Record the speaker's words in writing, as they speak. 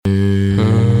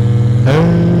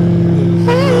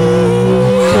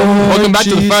Welcome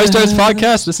back to the Fire Stars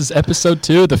Podcast. This is episode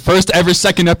 2, the first ever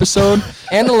second episode.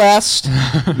 And the last.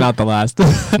 Not the last.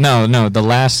 No, the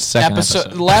last second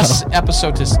episode. Last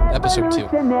episode is episode 2.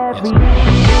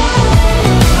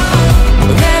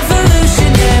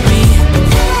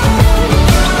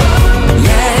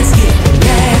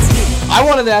 Yes. I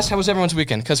wanted to ask, how was everyone's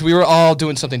weekend? Because we were all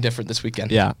doing something different this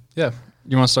weekend. Yeah. Yeah.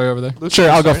 You want to start over there? Sure,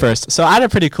 I'll go first. So I had a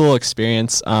pretty cool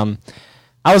experience.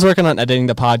 I was working on editing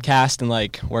the podcast and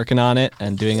working on it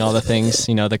and doing all the things,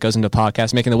 that goes into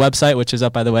podcast, making the website, which is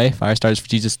up, by the way,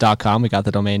 firestarsforjesus.com. We got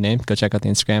the domain name. Go check out the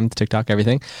Instagram, the TikTok,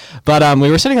 everything. But we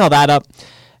were setting all that up,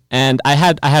 and I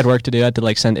had work to do. I had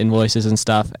to send invoices and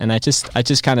stuff, and I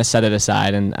just kind of set it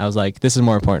aside, and I was like, this is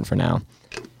more important for now.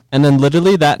 And then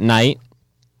literally that night,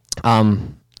 the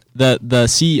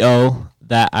CEO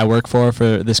that I work for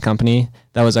this company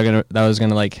that was gonna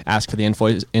ask for the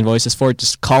invoices for it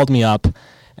just called me up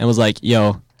and was like,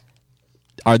 yo,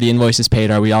 are the invoices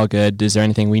paid? Are we all good? Is there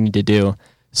anything we need to do?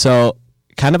 So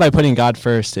kind of by putting God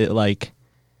first, it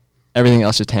everything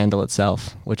else just handle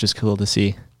itself, which is cool to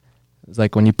see. It's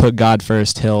like when you put God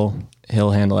first, he'll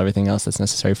handle everything else that's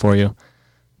necessary for you.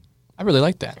 I really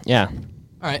like that. Yeah.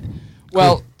 All right.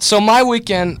 Well, so my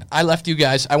weekend, I left you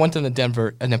guys. I went to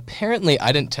Denver, and apparently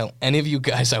I didn't tell any of you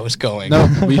guys I was going. No,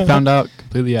 we found out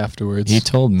completely afterwards. He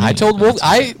told me. I told Wolf.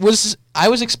 I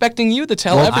was expecting you to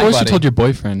tell everybody. Of course you told your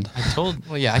boyfriend.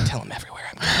 Well, yeah, I tell him everywhere.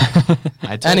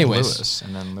 I told Anyways, Lewis,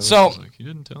 and then Lewis so was like, you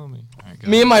didn't tell me. All right, go.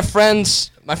 Me and my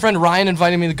friend Ryan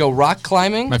invited me to go rock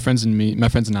climbing. My friends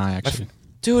and I actually.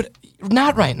 Dude,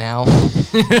 not right now.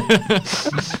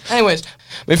 Anyways,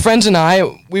 my friends and I,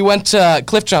 we went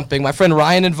cliff jumping. My friend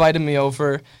Ryan invited me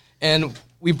over, and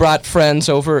we brought friends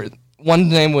over. One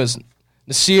name was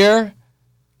Nasir,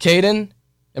 Caden,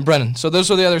 and Brennan. So those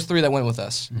were the other 3 that went with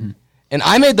us. Mm-hmm. And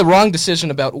I made the wrong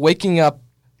decision about waking up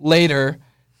later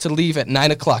to leave at 9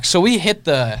 o'clock. So we hit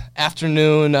the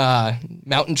afternoon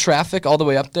mountain traffic all the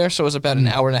way up there. So it was about an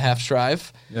hour and a half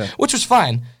drive, which was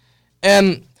fine.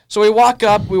 And so we're walking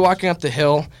up the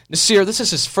hill. Nasir, this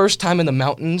is his first time in the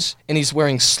mountains, and he's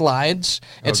wearing slides.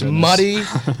 It's muddy,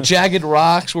 jagged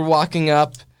rocks. We're walking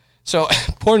up. So,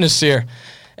 poor Nasir.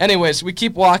 Anyways, we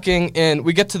keep walking, and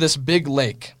we get to this big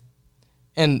lake,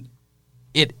 and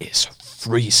it is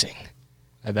freezing.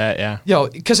 I bet, yeah. Yo,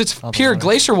 because it's pure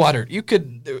glacier water.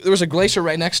 There was a glacier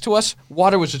right next to us.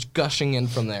 Water was just gushing in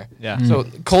from there. Yeah. So,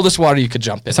 coldest water you could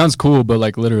jump in. It sounds cool, but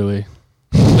literally.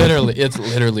 Literally, it's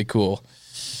literally cool.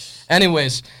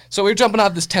 Anyways, so we were jumping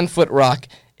off this 10-foot rock.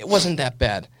 It wasn't that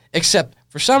bad, except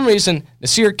for some reason,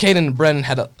 Nasir, Caden, and Brennan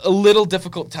had a little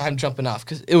difficult time jumping off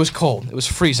because it was cold. It was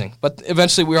freezing. But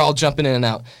eventually, we were all jumping in and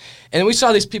out. And we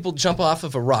saw these people jump off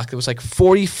of a rock that was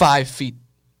 45 feet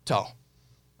tall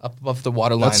up above the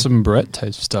water line. That's some Brett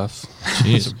type stuff.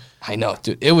 Jeez. I know,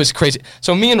 dude. It was crazy.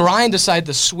 So me and Ryan decided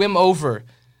to swim over,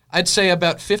 I'd say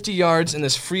about 50 yards in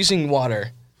this freezing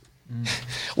water,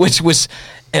 which was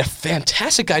a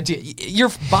fantastic idea. Your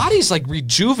body's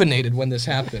rejuvenated when this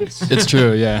happens. It's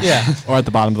true, yeah. Yeah. Or at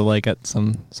the bottom of the lake at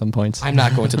some points. I'm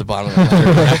not going to the bottom of the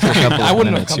lake. I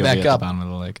wouldn't have come back At the up. bottom of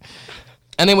the lake.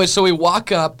 Anyway, so we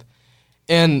walk up,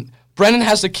 and Brennan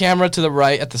has the camera to the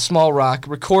right at the small rock,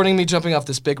 recording me jumping off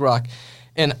this big rock,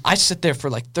 and I sit there for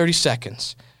 30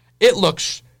 seconds. It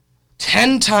looks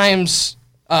 10 times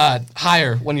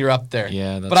higher when you're up there.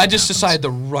 Yeah, that's but I what just happens. decided to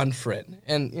run for it,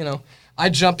 and I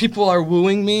jump. People are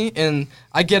wooing me, and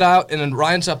I get out, and then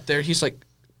Ryan's up there. He's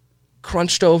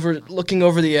crunched over, looking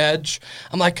over the edge.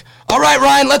 I'm like, all right,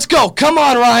 Ryan, let's go. Come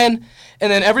on, Ryan.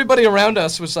 And then everybody around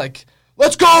us was like,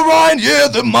 let's go, Ryan. Yeah,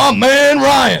 my man,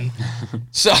 Ryan.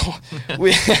 So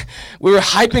we were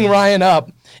hyping Ryan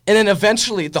up. And then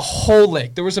eventually the whole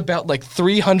lake, there was about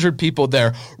 300 people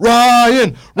there.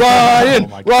 Ryan,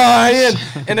 Ryan.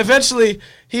 And eventually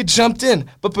he jumped in.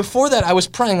 But before that, I was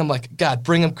praying. I'm like, God,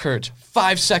 bring him courage.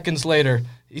 5 seconds later,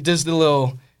 he does the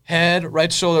little head,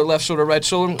 right shoulder, left shoulder, right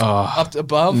shoulder, up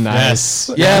above. Nice.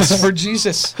 Yes, for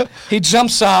Jesus. He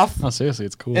jumps off. Oh, seriously,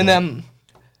 it's cool. And then,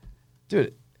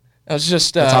 dude, that was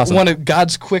just awesome. one of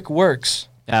God's quick works.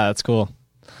 Yeah, that's cool.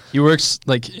 He works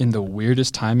in the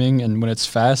weirdest timing, and when it's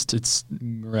fast, it's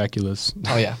miraculous.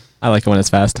 Oh, yeah. I like it when it's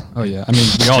fast. Oh yeah, I mean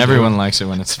we all Everyone likes it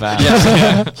when it's fast.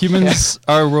 Yeah. Humans,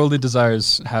 our worldly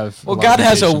desires have. Well, a lot God of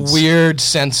has a limitations. weird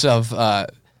sense of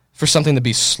for something to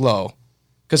be slow,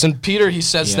 because in Peter he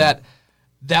says that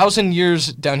 1,000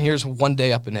 years down here is one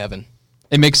day up in heaven.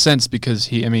 It makes sense because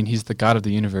he's the God of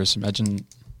the universe. Imagine,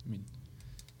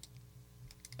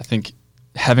 I think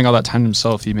having all that time to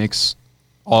himself, he makes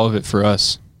all of it for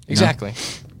us. Exactly.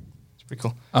 It's pretty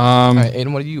cool. Know? All right,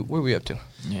 Aiden, what are we up to?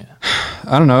 Yeah.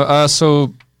 I don't know.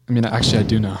 So I mean, actually, I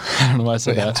do know. I don't know why I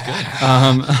said that.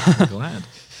 I'm glad.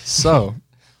 So,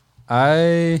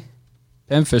 I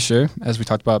am Fisher, as we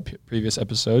talked about previous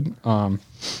episode.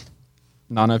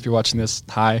 Nana, if you're watching this,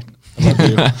 hi. I love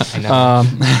you.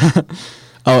 I know.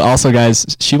 Oh, also,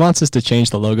 guys, she wants us to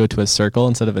change the logo to a circle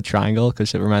instead of a triangle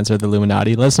because it reminds her of the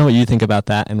Illuminati. Let us know what you think about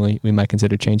that, and we might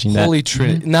consider changing that. Holy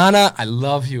Trinity. Nana, I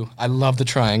love you. I love the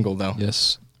triangle, though.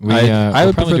 Yes. I would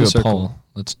would probably prefer do the a circle. poll.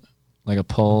 Let's like a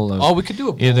poll of Oh, we could do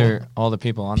a poll. either all the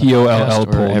people on the POLL podcast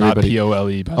or poll, not everybody.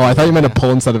 POLE. Oh, I thought you meant a poll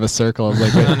instead of a circle. I was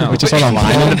like, wait, no. we just want a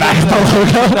line in the back of the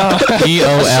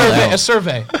logo. A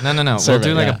survey. No. Survey,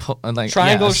 We'll do like yeah. a poll, like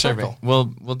Triangle a or survey. circle? We'll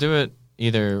do it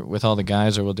either with all the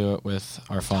guys or we'll do it with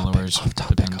our followers.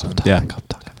 Depends on- Yeah.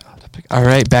 All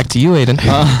right, back to you, Aiden.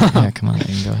 Yeah, come on,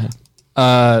 Aiden, go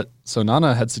ahead. So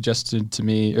Nana had suggested to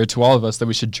me, or to all of us, that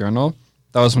we should journal.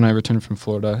 That was when I returned from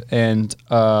Florida. And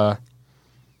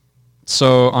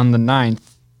so on the 9th,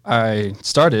 I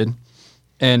started,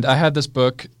 and I had this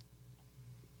book.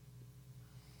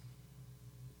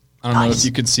 I don't know if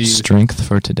you could see. Strength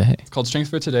for today. It's called Strength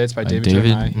for Today. It's by By David David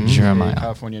Jeremiah. He's Jeremiah. a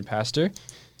Californian pastor.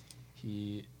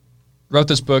 He wrote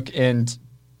this book, and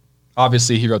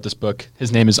obviously he wrote this book.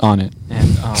 His name is on it.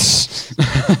 And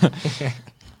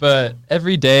but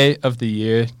every day of the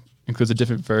year includes a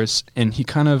different verse, and he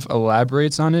kind of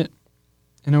elaborates on it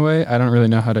in a way. I don't really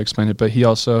know how to explain it, but he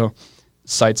also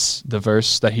cites the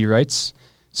verse that he writes.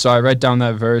 So I write down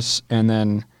that verse, and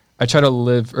then I try to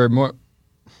live, or more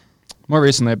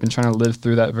recently, I've been trying to live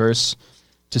through that verse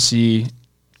to see,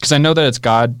 because I know that it's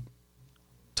God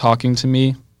talking to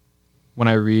me when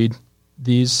I read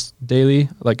these daily,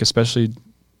 like especially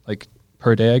like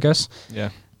per day, I guess. Yeah,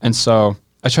 And so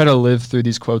I try to live through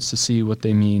these quotes to see what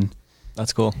they mean.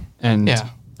 that's cool. And Yeah.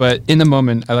 but in the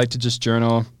moment, I like to just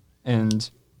journal and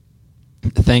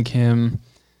thank him,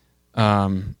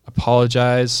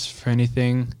 apologize for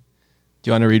anything. Do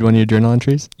you want to read one of your journal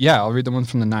entries? Yeah, I'll read the one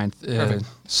from the 9th. Perfect.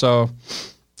 So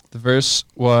the verse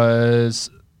was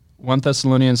 1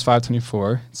 Thessalonians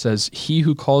 5:24. It says, "He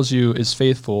who calls you is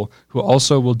faithful, who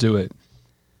also will do it."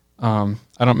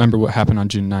 I don't remember what happened on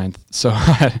June 9th, so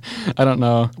I don't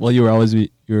know. Well, you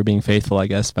were being faithful, I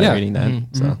guess, by Yeah. reading that.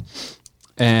 Mhm. So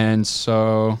And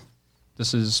so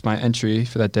this is my entry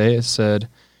for that day. It said,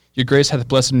 "Your grace hath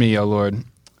blessed me, O Lord.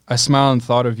 I smile and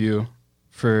thought of you,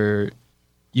 for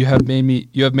you have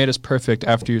made us perfect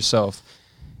after yourself.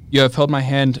 You have held my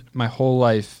hand my whole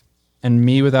life, and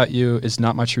me without you is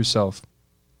not my true self."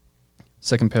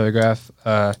 Second paragraph,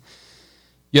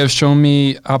 "You have shown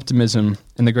me optimism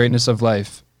and the greatness of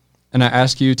life, and I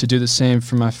ask you to do the same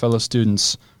for my fellow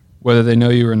students, whether they know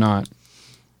you or not.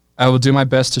 I will do my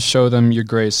best to show them your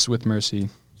grace with mercy."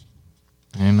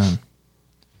 Amen.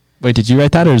 wait, did you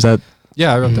write that, or is that?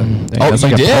 Yeah, I wrote that. Dang, Oh, that's you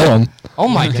like did? a poem. Oh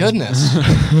my goodness. I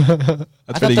thought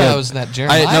pretty that good. was that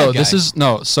Jeremiah No, guy. this is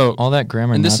no. So All that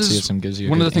grammar and this is Nazism gives you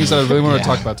one of the things that I really want to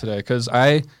Yeah. talk about today, because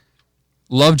I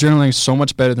love journaling so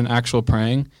much better than actual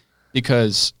praying,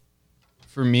 because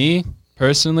for me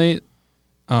personally,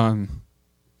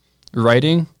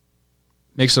 writing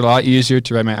makes it a lot easier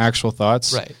to write my actual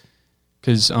thoughts. right.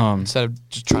 Because Instead of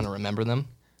just trying to remember them.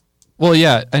 well,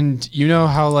 yeah, and you know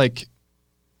how like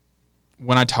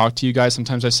when I talk to you guys,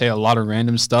 sometimes I say a lot of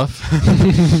random stuff.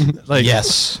 Like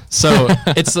Yes. So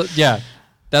it's yeah,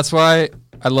 that's why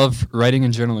I love writing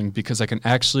and journaling, because I can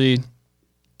actually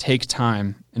take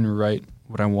time and write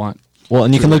what I want. Well,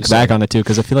 and you can Really look back sad. on it too,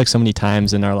 because I feel like so many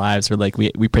times in our lives we're like we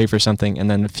pray for something, and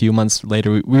then a few months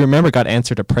later we remember God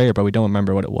answered a prayer, but we don't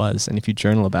remember what it was. And if you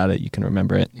journal about it, you can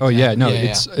remember it. Oh yeah, no,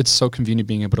 Yeah, it's so convenient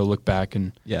being able to look back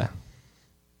and Yeah.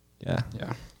 Yeah.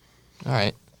 yeah. All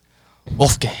right.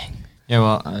 Wolfgang. Yeah,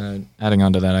 well, adding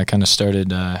on to that, I kind of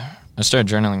started. I started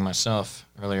journaling myself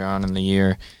earlier on in the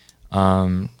year,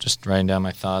 just writing down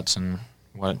my thoughts and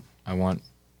what I want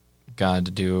God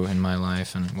to do in my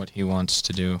life and what He wants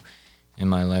to do in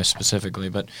my life specifically.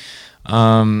 But,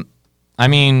 I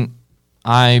mean,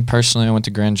 I personally went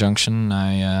to Grand Junction.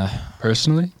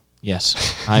 Personally,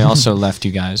 Yes, I also left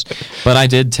you guys, but I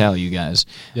did tell you guys.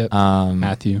 yep. Matthew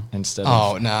Matthew, instead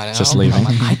Oh, of no. just leaving.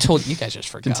 I told you guys just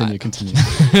forgot. continue.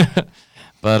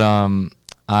 But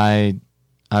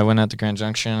I went out to Grand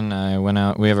Junction. I went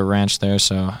out. We have a ranch there,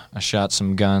 so I shot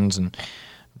some guns and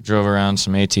drove around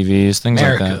some ATVs, things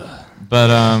like that.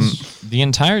 But the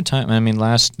entire time, I mean,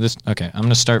 I'm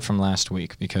gonna start from last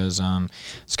week because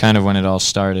it's kind of when it all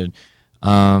started.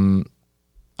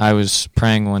 I was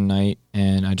praying one night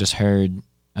and I just heard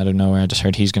out of nowhere,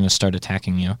 he's gonna start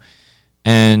attacking you,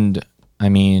 and I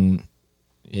mean,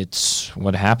 it's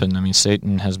what happened. I mean,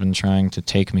 Satan has been trying to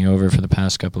take me over for the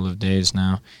past couple of days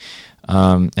now.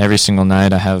 Every single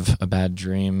night I have a bad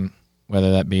dream,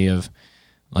 whether that be of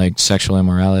like sexual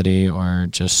immorality or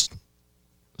just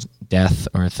death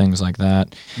or things like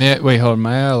that. Wait, hold on.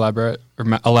 May I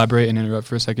elaborate and interrupt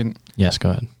for a second? Yes, go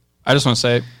ahead. I just want to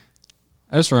say,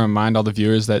 I just want to remind all the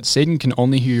viewers that Satan can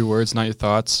only hear your words, not your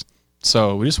thoughts.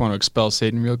 So we just want to expel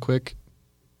Satan real quick.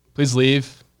 Please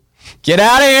leave. Get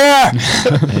out of here!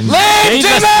 Leave,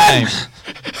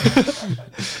 demon!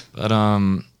 But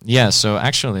yeah. So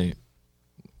actually,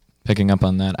 picking up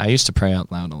on that, I used to pray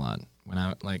out loud a lot when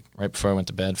I right before I went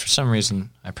to bed. For some reason,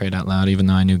 I prayed out loud, even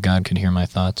though I knew God could hear my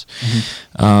thoughts.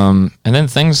 And then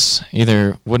things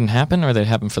either wouldn't happen or they'd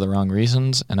happen for the wrong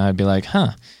reasons, and I'd be like,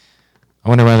 "Huh, I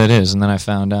wonder why that is." And then I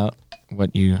found out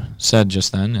what you said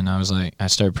just then, and I was like, I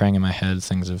started praying in my head.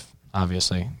 Things have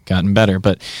obviously gotten better,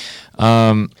 but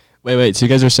Wait. So you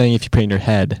guys are saying if you pray in your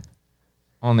head,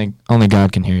 only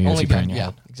God can hear you if you pray in your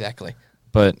head. Exactly.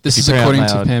 But This if is you pray out according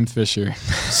to loud, Pam Fisher.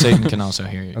 Satan can also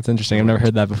hear you. that's interesting. I've never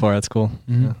heard that before. That's cool.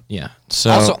 Yeah.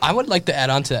 So Also, I would like to add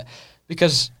on to that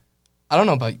because I don't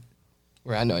know about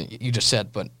where I know you just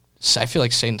said, but I feel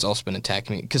like Satan's also been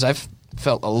attacking me because I've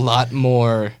felt a lot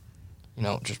more,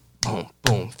 just boom,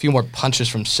 boom, a few more punches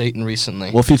from Satan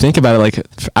recently. Well, if you think about it, like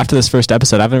after this first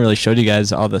episode, I haven't really showed you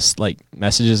guys all this like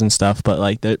messages and stuff, but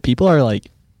like people are like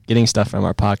getting stuff from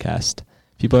our podcast.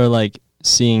 People are like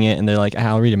seeing it and they're like,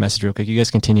 I'll read a message real quick. You guys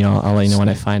continue. I'll let you know when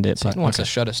I find it. Satan But wants to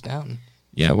shut us down.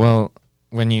 yeah, well,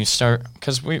 when you start,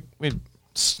 because we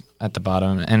at the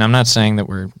bottom, and I'm not saying that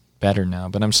we're better now,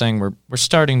 but I'm saying we're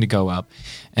starting to go up,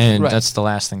 and Right. that's the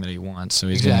last thing that he wants. So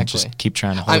he's gonna Exactly. just keep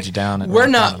trying to hold you down. And We're rock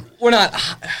not. bottom. We're not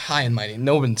high and mighty.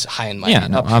 No one's high and mighty. Yeah,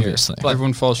 no, up here, obviously. but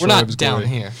Everyone falls we're short not of his down glory.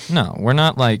 here. No, we're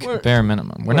not like bare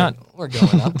minimum. We're not. We're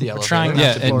going up the elevator. trying We're not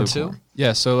not to be floor lukewarm. two.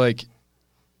 Yeah, so like,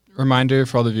 reminder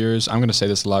for all the viewers. I'm going to say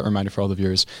this a lot. Reminder for all the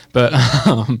viewers. But,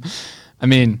 I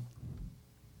mean,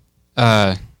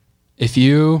 if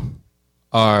you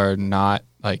are not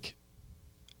like,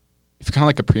 if you're kind of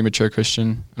like a premature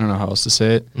Christian, I don't know how else to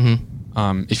say it.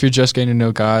 Mm-hmm. If you're just getting to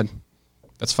know God,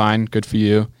 that's fine. Good for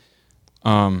you.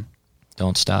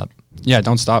 Don't stop. Yeah,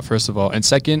 don't stop, first of all. And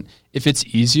second, if it's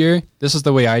easier, this is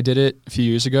the way I did it a few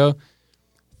years ago.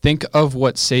 Think of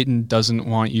what Satan doesn't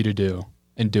want you to do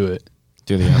and do it.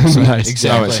 Do the opposite. Nice.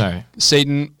 Exactly. Oh, sorry.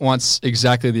 Satan wants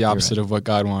exactly the opposite right. of what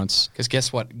God wants. Because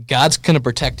guess what? God's going to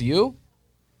protect you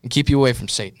and keep you away from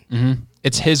Satan.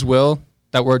 It's his will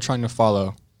that we're trying to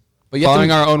follow. But you have Following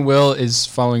to, our own will is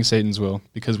following Satan's will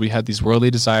because we have these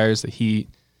worldly desires that he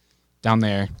down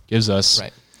there gives us.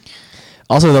 right.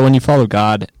 also, though, when you follow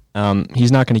God,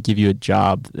 he's not going to give you a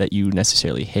job that you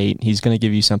necessarily hate. He's going to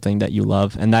give you something that you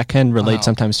love, and that can relate Wow.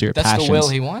 sometimes to your That's passions. the will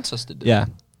he wants us to do. Yeah.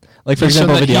 Like, for He's shown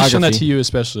example, that, he's shown that videography. to you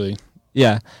especially.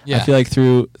 Yeah. Yeah. I feel like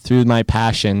through my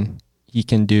passion, he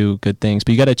can do good things.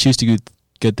 But you got to choose to do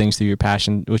good things through your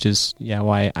passion, which is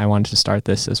why I wanted to start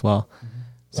this as well.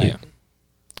 So, Yeah.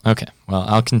 Okay. Well,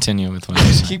 I'll continue with what I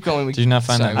was saying. Keep going. Did you not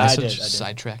find that I message? did.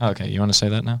 Sidetrack. Okay. You want to say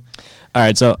that now? All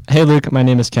right, so hey Luke, my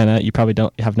name is Kenna. You probably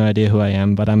don't have no idea who I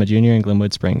am, but I'm a junior in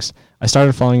Glenwood Springs. I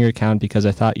started following your account because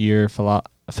I thought your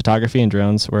photography and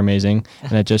drones were amazing,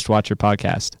 and I just watched your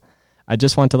podcast. I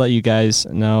just want to let you guys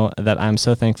know that I'm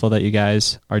so thankful that you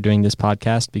guys are doing this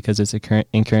podcast because it's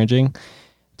encouraging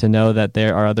to know that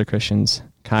there are other Christians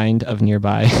kind of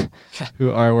nearby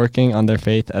who are working on their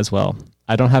faith as well.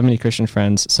 I don't have many Christian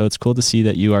friends, so it's cool to see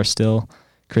that you are still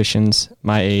Christians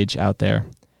my age out there.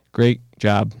 Great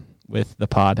job with the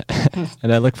pod,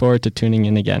 and I look forward to tuning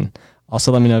in again.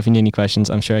 Also, let me know if you need any questions.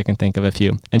 I'm sure I can think of a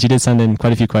few. And she did send in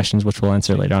quite a few questions, which we'll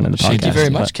answer later on in the podcast. Thank you very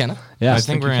but- much, Kenna. Yeah, I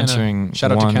think you, we're Kenna. answering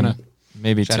Shout out to one, Kenna.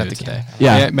 maybe Shout two out to today.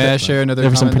 yeah. May I share another There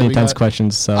were some comment pretty that we intense got?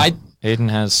 questions, so I Aiden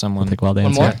has I'll someone. take a while to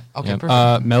one answer. more. Yeah. Okay, Yep.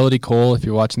 perfect. Melody Cole, if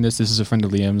you're watching this is a friend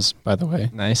of Liam's, by the way.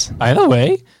 Nice. By the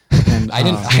way. And, I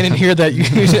didn't hear that.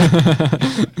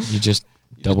 You just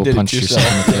double did it punched yourself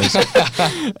in the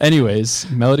face. Anyways,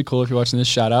 Melody Cole, if you're watching this,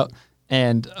 shout out.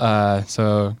 And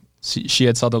so she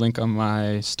had saw the link on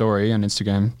my story on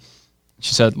Instagram.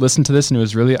 She said, listen to this, and it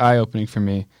was really eye-opening for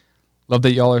me. Love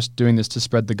that y'all are doing this to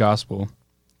spread the gospel.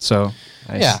 So,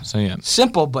 Nice. Yeah. So yeah.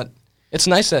 Simple, but it's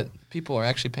nice that people are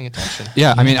actually paying attention.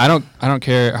 yeah, I mean, I don't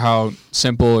care how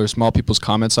simple or small people's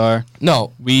comments are.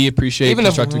 No, We appreciate even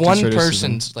if constructive one criticism.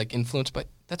 person's like influenced by,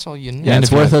 that's all you need. Yeah, And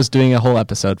it's if worth you- us doing a whole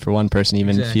episode for one person,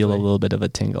 even feel a Exactly. little bit of a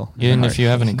tingle. in Even their if you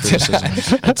have any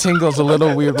criticisms, A tingle's a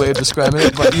little weird way of describing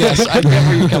it, but yes, I get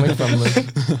where you're coming from, Luke.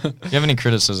 if you have any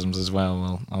criticisms as well,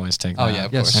 we'll always take Oh, that. yeah,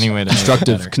 of Yes. course. Any way to Constructive-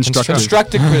 make it better. constructive.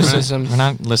 Constructive criticism. We're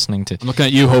not listening to. I'm looking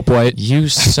at you, Hope White. You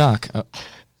suck.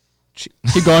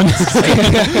 Keep going.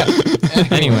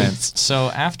 Anyways, so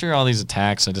after all these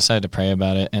attacks, I decided to pray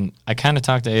about it, and I kind of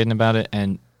talked to Aiden about it,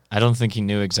 and I don't think he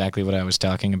knew exactly what I was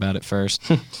talking about at first.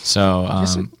 So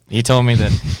he told me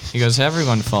that, he goes,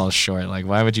 everyone falls short. Like,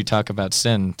 why would you talk about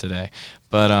sin today?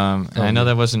 But and I know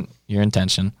that wasn't your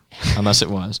intention, unless it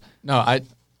was. No,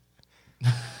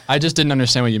 I just didn't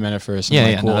understand what you meant at first. I'm Yeah,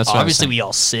 like, yeah, no, that's what I was Obviously, saying. we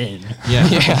all sin.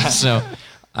 Yeah. So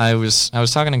I was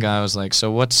talking to a guy. I was like, so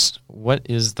what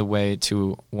is the way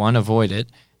to, one, avoid it,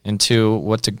 and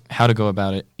two, how to go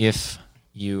about it if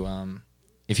you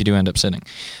do end up sinning.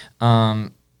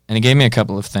 And he gave me a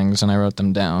couple of things, and I wrote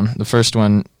them down. The first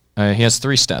one, he has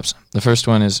 3 steps. The first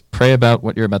one is pray about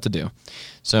what you're about to do.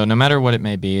 So no matter what it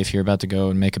may be, if you're about to go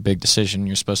and make a big decision,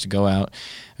 you're supposed to go out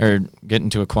or get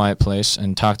into a quiet place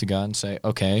and talk to God and say,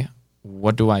 okay,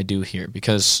 what do I do here?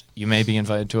 Because you may be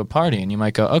invited to a party, and you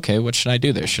might go, okay, what should I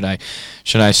do there? Should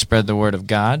I spread the word of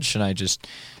God? Should I just,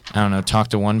 I don't know, talk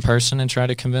to one person and try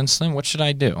to convince them? What should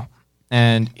I do?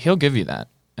 And he'll give you that.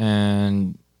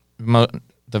 And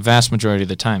the vast majority of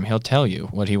the time, he'll tell you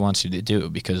what he wants you to do,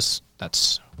 because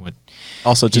that's what.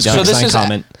 Also, just does. quick So this side is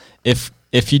comment.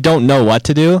 If you don't know what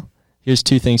to do, here's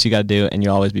 2 things you got to do, and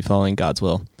you'll always be following God's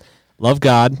will. Love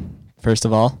God, first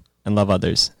of all, and love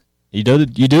others. You do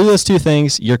those 2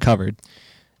 things, you're covered.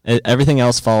 Everything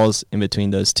else falls in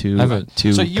between those two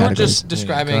categories. So you were just Yeah,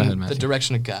 describing go ahead, the Matthew.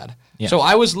 direction of God. Yeah. So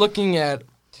I was looking at,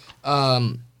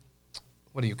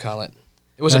 what do you call it?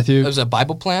 It was Matthew? it was a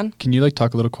Bible plan. Can you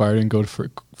talk a little quieter and go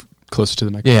closer to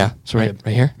the microphone? Yeah. So right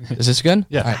here. Is this good?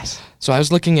 Yeah. All right. So I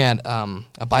was looking at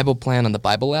a Bible plan on the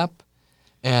Bible app,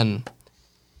 and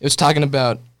it was talking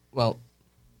about, well,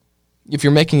 if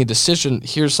you're making a decision,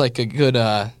 here's like a good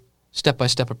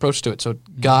step-by-step approach to it. So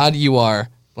God, you are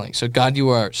blank. So God, you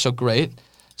are so great.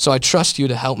 So I trust you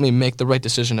to help me make the right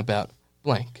decision about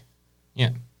blank. Yeah.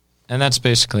 And that's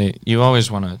basically, you always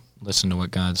want to listen to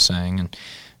what God's saying and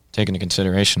take into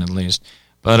consideration at least.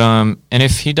 But and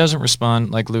if he doesn't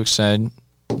respond, like Luke said,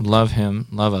 love him,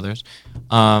 love others.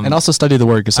 And also study the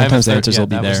word, because I have a sometimes the third- answers will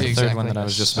be that was there. the third one Exactly. that I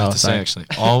was just Oh, about to say, sorry. actually.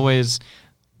 Always,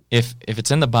 if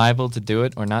it's in the Bible to do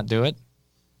it or not do it,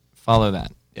 follow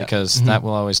that, Yeah. because that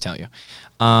will always tell you.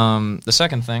 The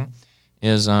second thing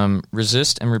is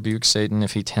resist and rebuke Satan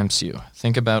if he tempts you.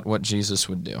 Think about what Jesus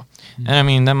would do. And I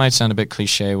mean, that might sound a bit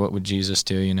cliche. What would Jesus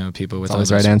do? You know, people with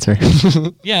Always all the those- right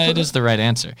answer. Yeah, it is the right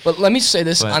answer. But let me say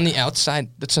this, But- on the outside,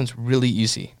 that sounds really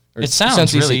easy. Or It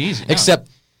sounds really easy, no. Except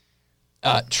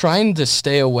trying to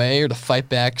stay away or to fight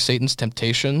back Satan's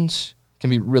temptations can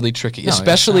be really tricky, No, it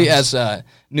especially sounds- as a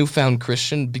newfound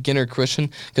Christian, beginner Christian,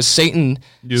 because Satan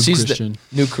Noob sees Christian.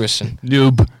 new Christian.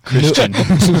 Noob Christian.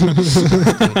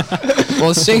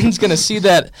 Well, Satan's going to see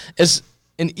that as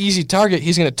an easy target.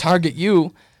 He's going to target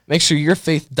you, make sure your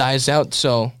faith dies out,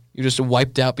 so you're just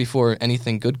wiped out before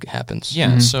anything good happens.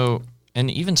 Yeah, so, and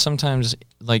even sometimes,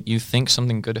 like, you think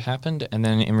something good happened, and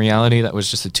then in reality, that was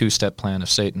just a 2-step plan of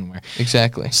Satan, where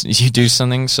Exactly. you do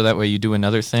something so that way you do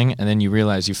another thing, and then you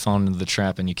realize you've fallen into the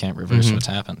trap and you can't reverse what's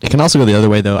happened. It can also go the other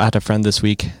way, though. I had a friend this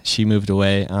week. She moved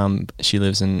away. She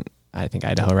lives in, I think,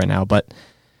 Idaho right now. But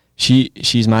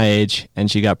she's my age,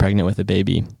 and she got pregnant with a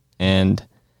baby. And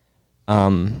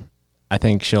I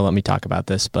think she'll let me talk about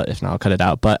this, but if not, I'll cut it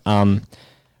out. But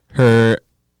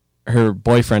her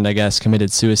boyfriend, I guess,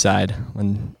 committed suicide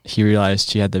when he realized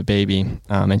she had the baby.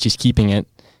 And she's keeping it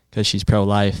because she's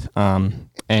pro-life.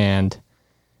 And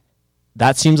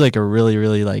that seems like a really,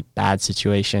 really, like, bad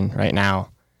situation right now.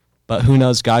 But who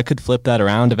knows? God could flip that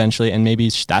around eventually, and maybe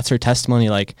that's her testimony.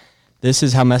 Like, this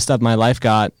is how messed up my life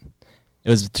got. It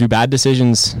was through bad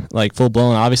decisions, like full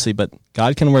blown, obviously. But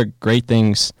God can work great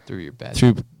things Through your bad.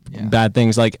 through Yeah. bad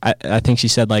things. Like I think she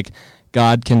said, like,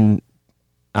 God can,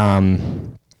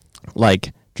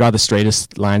 like, draw the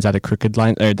straightest lines out of crooked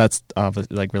lines. Or that's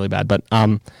like really bad. But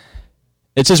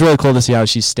it's just really cool to see how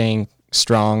she's staying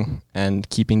strong and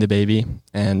keeping the baby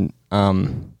and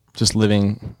just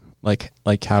living like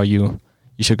how you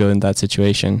should go in that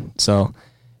situation. So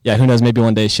yeah, who knows, maybe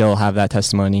one day she'll have that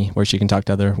testimony where she can talk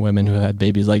to other women who had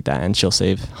babies like that, and she'll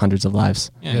save hundreds of lives.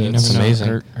 Yeah, Yeah, you that's never know.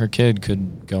 amazing. Her kid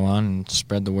could go on and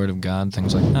spread the word of God,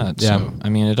 things like that. Yeah. So, I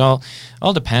mean, it all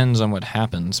depends on what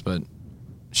happens, but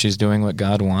she's doing what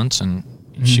God wants, and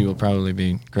she will probably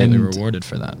be greatly And- rewarded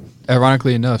for that.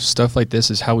 Ironically enough, stuff like this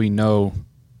is how we know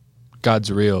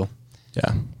God's real.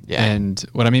 Yeah. Yeah. And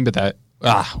what I mean by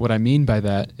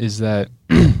that is that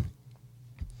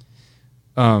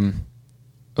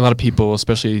a lot of people,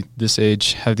 especially this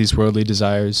age, have these worldly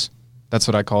desires. That's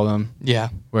what I call them, Yeah.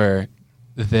 where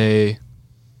it's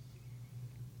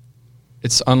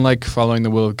unlike following the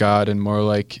will of God and more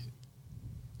like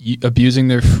abusing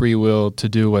their free will to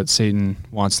do what Satan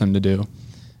wants them to do.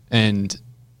 And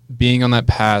being on that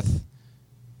path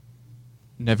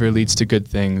never leads to good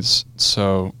things.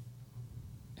 So,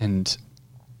 and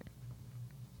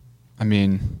I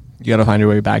mean, You got to find your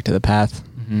way back to the path.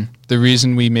 the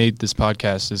reason we made this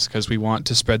podcast is because we want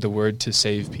to spread the word to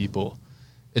save people.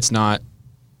 It's not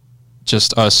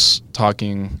just us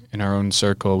talking in our own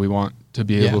circle. We want to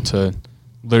be able to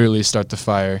literally start the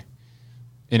fire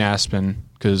in Aspen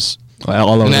because, All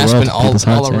over In the Aspen, world. people's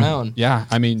all hearts, yeah. around. yeah,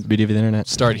 I mean, Beauty of the internet.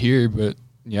 start here, but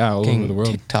yeah, all over the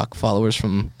world. TikTok followers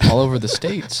from all over the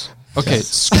states. Okay,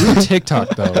 screw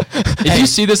TikTok though. If you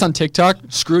see this on TikTok,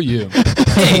 screw you.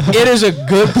 Hey, it is a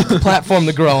good platform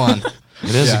to grow on.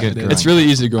 It is Yeah, a good. it is. It's really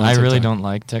easy to grow on I really TikTok. don't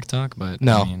like TikTok, but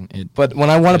No. I mean, But when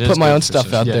I want It to is put my good own for stuff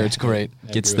out social- there, Yeah. it's great.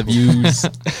 Gets the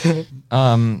Beautiful.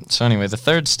 views. So anyway, the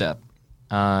third step.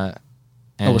 Oh,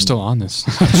 we're still on this.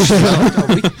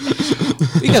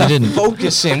 We gotta didn't-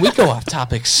 focus in. We go off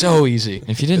topic so easy.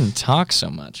 If you didn't talk so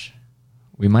much,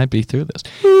 we might be through this.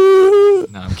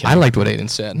 No, I'm kidding. I liked what Aiden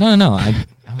said. No. I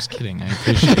was kidding. I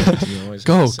appreciate it. You always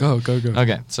Go. listen.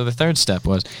 Okay, so the third step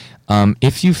was,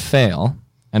 if you fail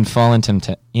and fall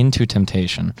into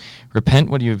temptation, repent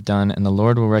what you have done, and the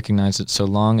Lord will recognize it so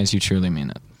long as you truly mean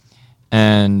it.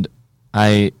 And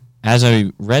as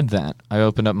I read that, I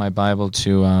opened up my Bible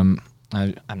to, I'm not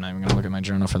even going to look at my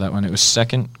journal for that one. It was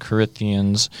 2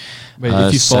 Corinthians. Wait,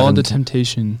 if you fall into 7.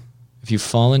 temptation, If you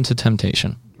fall into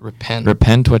temptation, Repent.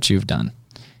 repent what you've done.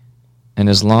 And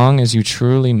as long as you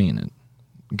truly mean it,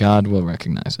 God will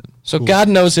recognize it. So God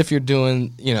knows if you're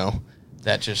doing,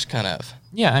 that just kind of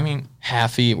Yeah, I mean,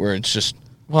 halfy where it's just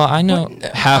well, I know.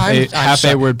 half I'm a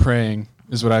sorry. word praying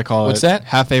is what I call What's it. that?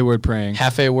 Half a word praying.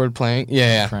 half a word playing.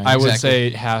 Yeah. Praying. I would exactly. say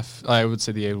half. I would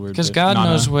say the A word. Because but God not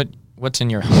knows a- what's in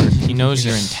your heart. He knows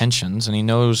your intentions, and He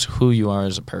knows who you are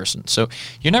as a person. So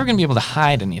you're never going to be able to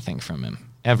hide anything from Him,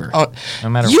 ever. Oh, no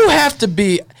matter you have to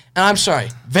be, and I'm sorry,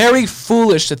 very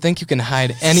foolish to think you can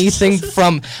hide anything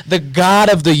from the God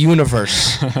of the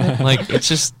universe. like, it's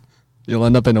just, You'll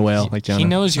end up in a whale like Jonah. He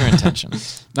knows your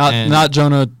intentions. Not And- not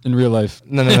Jonah in real life.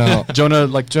 No. Jonah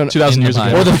like Jonah 2,000 in the years ago.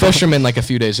 Bible. Or the fisherman like a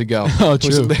few days ago. Oh, Was-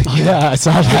 true. Oh, yeah, I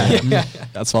saw that.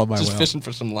 That's followed by a Just whale. fishing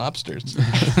for some lobsters.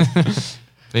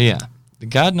 But yeah,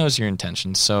 God knows your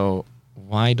intentions, so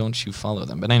why don't you follow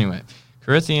them? But anyway,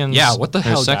 Corinthians. Yeah, what the or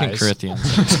hell, 2 guys? Corinthians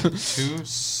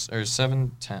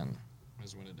 7:10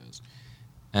 is what it is.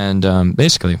 And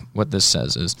basically, what this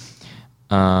says is,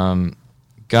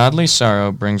 godly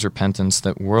sorrow brings repentance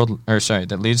that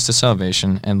leads to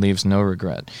salvation and leaves no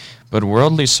regret, but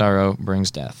worldly sorrow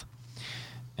brings death.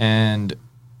 And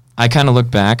I kind of look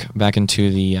back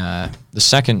into the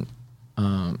second.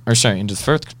 Into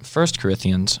the first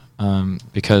Corinthians,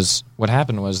 because what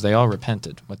happened was they all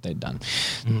repented what they'd done.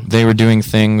 They were doing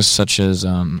things such as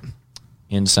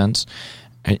incense.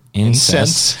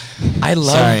 Incest. I love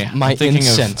Sorry, my I'm thinking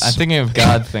incense. I'm thinking of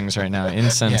God things right now.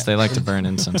 Incense. Yeah. They like to burn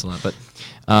incense a lot, but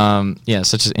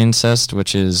such as incest,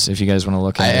 which is, if you guys want to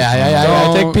look at it.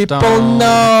 I think people Don't.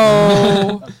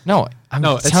 know. No, I'm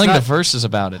No, it's telling the not- verses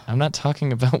about it. I'm not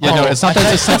talking about. Yeah, no, it's not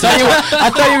that. It's I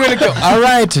thought you were going to go, all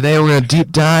right, today we're going to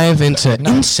deep dive into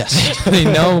incest. They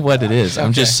know what it is.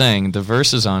 I'm just Okay. saying the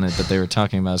verses on it that they were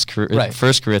talking about is Right.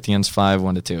 1 Corinthians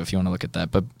 5:1-2. If you want to look at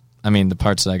that, but I mean the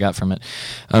parts that I got from it.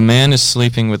 A man is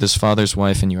sleeping with his father's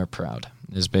wife, and you are proud.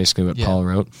 Is basically what Yeah. Paul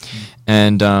wrote,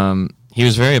 and he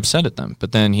was very upset at them.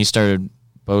 But then he started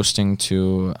boasting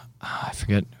to I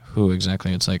forget who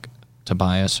exactly. It's like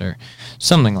Tobias or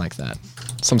something like that.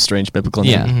 Some strange biblical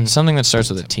Yeah, name. something that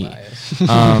starts with a T.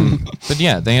 But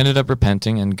yeah, they ended up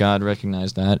repenting, and God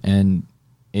recognized that, and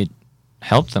it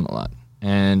helped them a lot.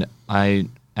 And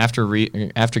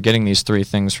after getting these three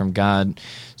things from God,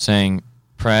 saying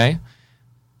pray,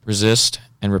 resist,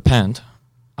 and repent,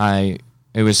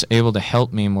 it was able to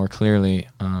help me more clearly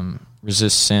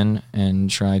resist sin and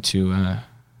try to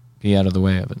be out of the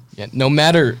way of it. Yeah, no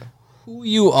matter who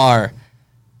you are,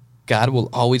 God will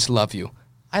always love you.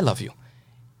 I love you.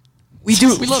 We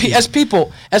do as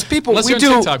people. Unless We you're on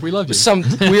do TikTok, we love you. some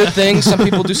weird things. Some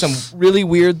people do some really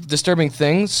weird, disturbing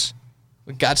things,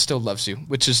 but God still loves you,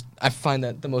 which is I find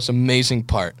that the most amazing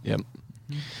part. Yep.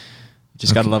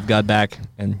 Just got to love God back,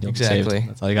 and you'll Exactly. be saved.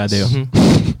 That's all you got to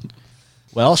do.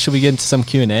 Well, should we get into some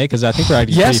Q&A? Because I think we're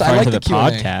already Yes, pretty I far like into the the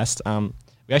Q&A. podcast.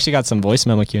 We actually got some voice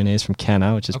memo Q&As from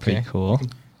Kenna, which is Okay. pretty cool.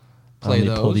 Play Let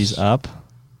me pull those. these up.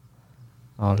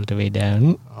 All the way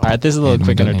down. All right, this is a little And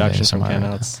quick we don't need introduction from ASMR.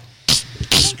 Kenna. Let's-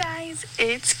 Hey guys,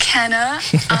 it's Kenna.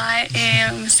 I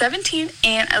am 17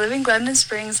 and I live in Glendon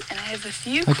Springs and I have a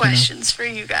few questions for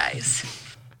you guys.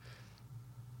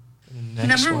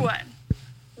 Next Number one. one,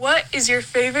 what is your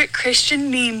favorite Christian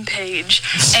meme page?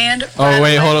 And Oh,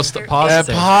 wait, hold on, pause Yeah,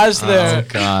 there. pause there. Oh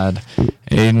God,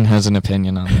 Aiden has an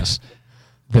opinion on this.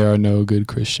 There are no good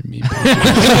Christian meme pages.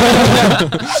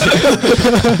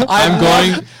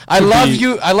 I love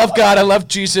you. I love God. I love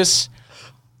Jesus.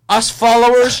 Us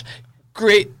followers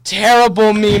create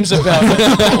terrible memes about it.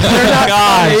 They're not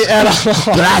funny at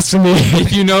all. Blasphemy.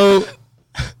 If you know,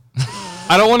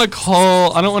 I don't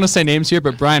want to say names here,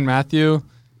 but Brian Matthew.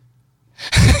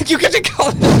 You get to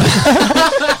call.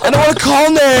 I don't want to call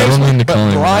names. I don't mean to call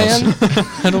anyone Brian,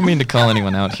 else. I don't mean to call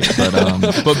anyone out here,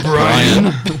 but But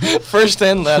Brian, first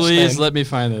and last please name. let me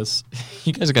find this.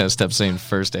 you guys gotta stop saying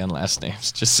first and last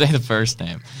names. Just say the first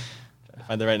name.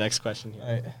 Find the right next question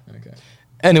here. Okay.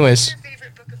 Anyways,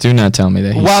 Do not tell me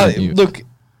that he while sent you. look,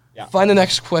 Yeah. find the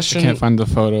next I question. can't find the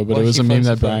photo, but Well, it was he a meme finds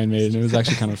that the photo. Brian made, and it was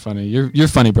actually kind of funny. You're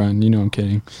funny, Brian. You know I'm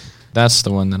kidding. That's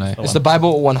the one that I. Is the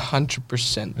Bible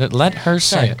 100%? Let her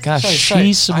say Sorry, it. Gosh, sorry,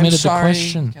 she sorry. submitted I'm sorry, the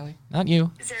question, Kelly. not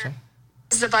you.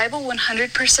 Is the Bible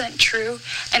 100% true?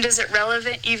 And is it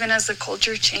relevant even as the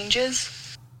culture changes?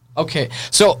 Okay,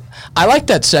 so I like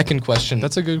that second question.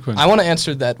 That's a good one. I want to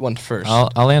answer that one first.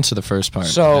 I'll answer the first part.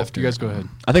 So- after You guys go ahead.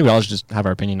 I think we all should just have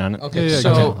our opinion on it. Okay, Yeah, yeah,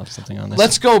 so go I'll have something on this.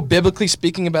 let's go biblically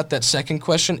speaking about that second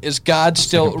question. Is God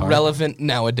still Second part. relevant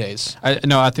nowadays? I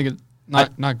think it,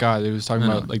 not God. It was talking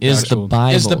about like is the actual. the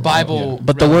Bible? Is the Bible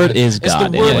But the word relevant? is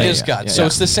God the word anyway. is Yeah, God. yeah, So yeah.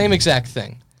 it's the same exact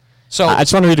thing. So I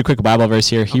just want to read a quick Bible verse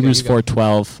here. Hebrews you go.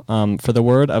 4:12. For the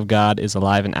word of God is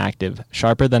alive and active,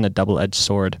 sharper than a double-edged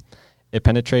sword. It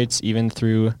penetrates even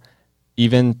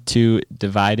to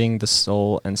dividing the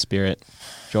soul and spirit,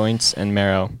 joints and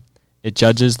marrow. It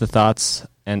judges the thoughts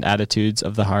and attitudes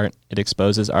of the heart. It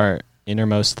exposes our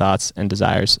innermost thoughts and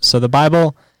desires. So the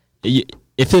Bible,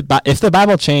 if the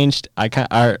Bible changed,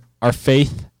 our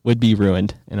faith would be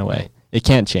ruined in a way. It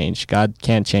can't change. God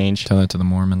can't change. Tell that to the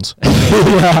Mormons.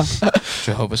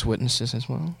 Jehovah's Witnesses as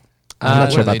well. I'm not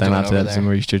what sure are they about them doing after over that. there? Some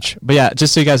research. But yeah,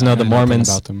 just so you guys know, the I know nothing Mormons.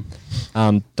 about them.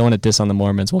 Don't want to diss on the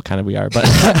Mormons. Well, kind of we are, but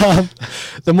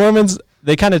the Mormons,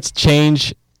 they kind of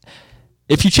change.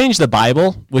 If you change the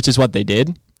Bible, which is what they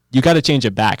did, you got to change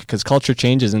it back because culture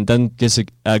changes and doesn't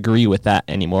disagree with that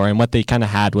anymore. And what they kind of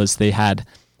had was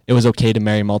it was okay to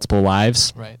marry multiple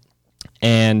wives, Right.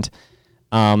 and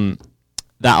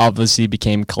that obviously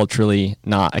became culturally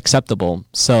not acceptable.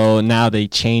 So now they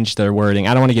changed their wording.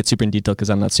 I don't want to get super in detail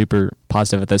because I'm not super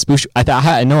positive at this. But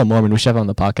I know a Mormon. We should have him on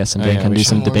the podcast someday Oh, yeah, and kind of we do should.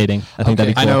 some debating. I think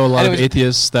that'd be I cool. know a lot Anyways- of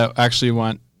atheists that actually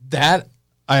want. That.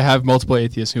 I have multiple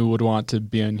atheists who would want to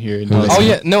be on here. And Who is listen. Oh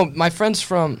yeah. No, my friend's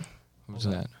from. What was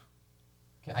that?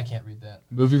 I can't read that.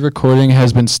 Movie recording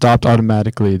has been stopped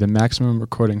automatically. The maximum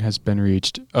recording has been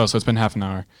reached. Oh, so it's been half an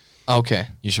hour. Okay.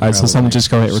 You should. All right, so probably someone just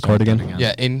go hit start record that again.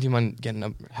 Yeah. Aiden, do you mind getting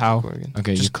up? How? record again?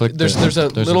 Okay, you Just click. There's a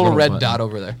little red dot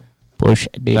over there. Push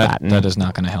the button. That is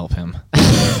not going to help him.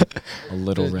 A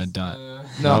little red dot.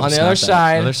 No, on it's the not other that.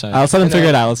 side. Other side. Let's let them And, figure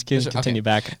it uh, out. Let's okay. continue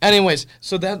back. Anyways,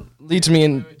 so that leads me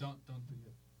in.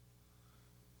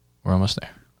 We're almost there.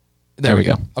 There we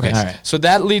go. Okay. All right. So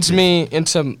that leads me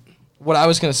into what I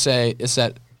was going to say is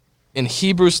that in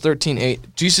Hebrews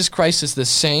 13:8, Jesus Christ is the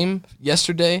same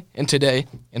yesterday and today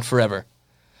and forever.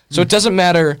 So it doesn't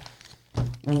matter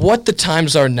what the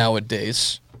times are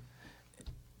nowadays.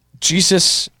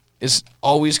 Jesus is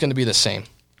always going to be the same.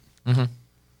 Mhm.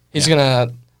 He's going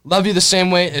to love you the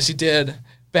same way as he did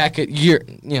back at year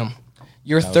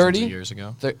Thousands of 30, years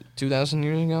ago. 2,000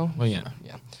 years ago. Well, yeah.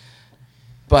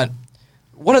 But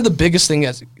one of the biggest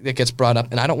things that gets brought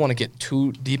up, and I don't want to get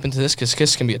too deep into this because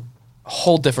this can be a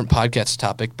whole different podcast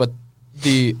topic, but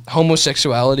the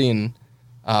homosexuality and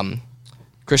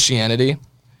Christianity.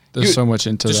 There's so much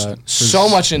into Just that. so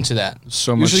much into that.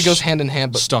 so Usually much goes hand in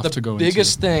hand. But stuff the to go into.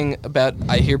 biggest thing about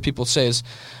I hear people say is,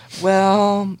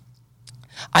 well,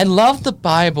 I love the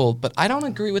Bible, but I don't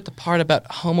agree with the part about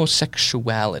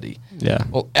homosexuality. Yeah.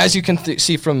 Well, as you can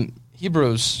see from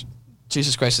Hebrews,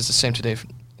 Jesus Christ is the same today,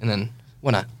 and then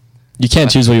why not? You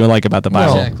can't choose what you like about the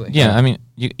Bible. Exactly. Yeah, I mean,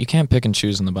 you can't pick and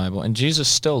choose in the Bible, and Jesus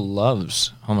still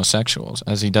loves homosexuals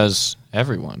as he does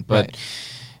everyone. But Right.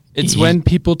 It's he- when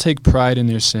people take pride in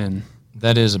their sin.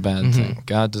 that is a bad Mhm. thing.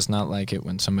 God does not like it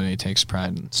when somebody takes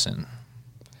pride in sin.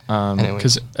 Anyway.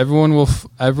 Because everyone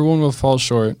will fall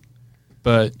short,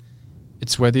 but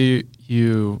it's whether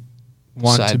you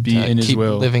want to Decide be in His keep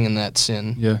will. living in that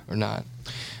sin Yeah. or not.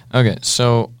 Okay,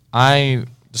 so I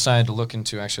decided to look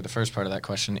into actually the first part of that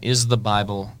question: is the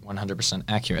Bible 100%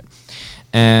 accurate?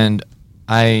 And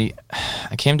I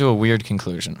came to a weird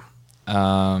conclusion.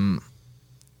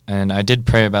 And I did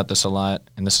pray about this a lot,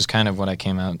 and this is kind of what I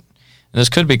came out This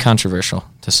could be controversial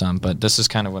to some, but this is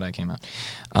kind of what I came out.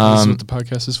 This is what the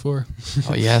podcast is for.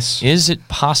 Oh, yes. Is it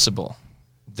possible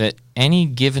that any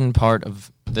given part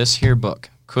of this here book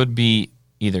could be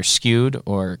either skewed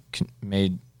or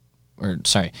made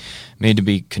to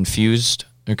be confused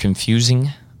or confusing,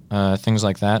 things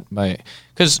like that?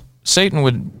 Because Satan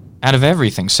would, out of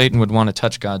everything, Satan would want to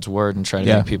touch God's word and try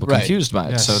to make people confused by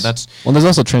it. Yes. So that's Well, there's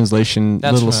also That's little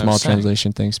what I small was saying.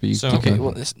 translation things, but you So- can Okay, keep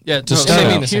well, it. Yeah, To start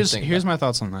out. here's my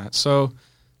thoughts on that. So,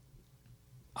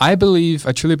 I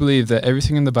truly believe that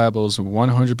everything in the Bible is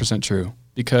 100% true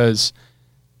because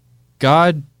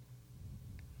God,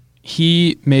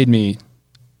 He made me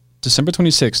December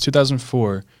 26,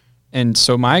 2004, and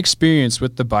so my experience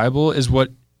with the Bible is what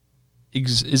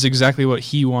is exactly what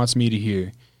He wants me to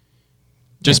hear.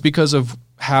 Just because of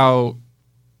how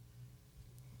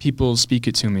people speak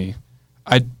it to me,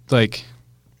 I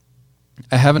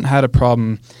haven't had a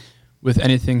problem with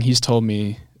anything He's told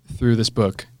me through this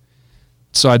book.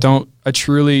 So I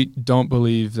truly don't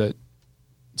believe that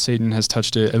Satan has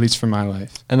touched it, at least for my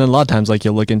life. And then a lot of times, like,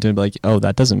 you'll look into it and be like, oh,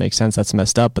 that doesn't make sense. That's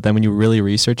messed up. But then when you really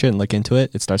research it and look into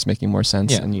it, it starts making more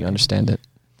sense and you understand it.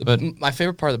 But- My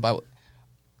favorite part of the Bible,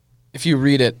 if you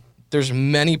read it, there's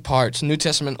many parts, New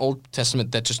Testament, Old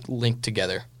Testament, that just link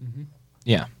together.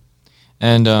 yeah.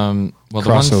 And well, the one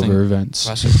Crossover thing, events.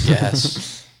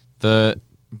 Yes. but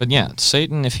yeah,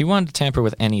 Satan, if he wanted to tamper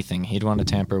with anything, he'd want to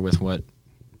tamper with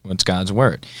what's God's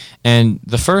word. And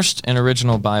the first and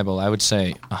original Bible, I would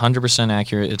say 100%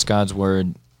 accurate. It's God's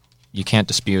word. You can't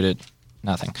dispute it.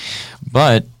 Nothing.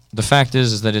 But the fact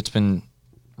is that it's been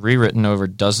rewritten over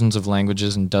dozens of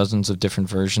languages and dozens of different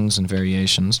versions and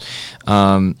variations.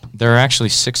 There are actually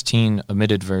 16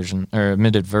 omitted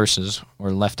verses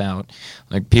or left out.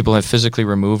 Like, people have physically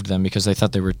removed them because they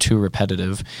thought they were too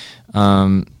repetitive.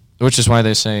 Which is why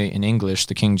they say in English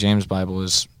the King James Bible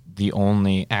is the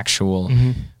only actual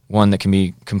one that can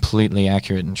be completely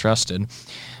accurate and trusted.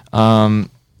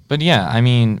 But yeah, I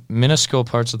mean, minuscule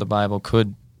parts of the Bible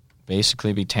could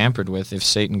basically be tampered with if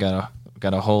Satan got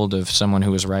a hold of someone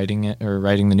who was writing it or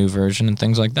writing the new version and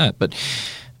things like that. But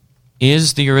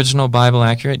is the original Bible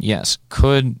accurate? Yes.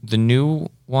 Could the new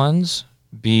ones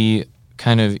be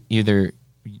kind of either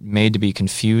made to be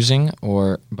confusing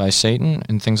or by Satan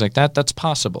and things like that? That's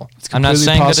possible. I'm not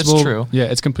saying that it's true. Yeah,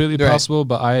 it's completely Right. possible,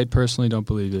 but I personally don't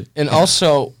believe it. And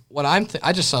also, what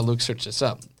I just saw Luke search this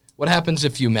up. What happens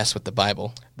if you mess with the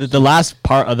Bible? The last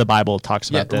part of the Bible talks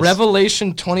about this.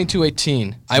 Revelation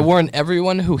 22:18. I warn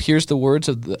everyone who hears the words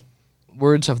of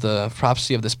the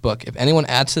prophecy of this book. If anyone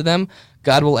adds to them,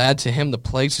 God will add to him the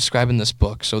plagues described in this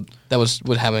book. So that was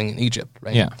what happened in Egypt,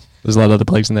 right? Yeah. There's a lot of other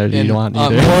plagues in there you don't want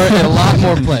either. And a lot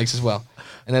more plagues as well.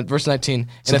 And then verse 19.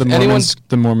 So And the if anyone's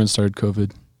Mormons started COVID.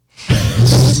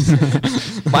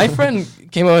 my friend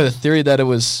came up with a theory that it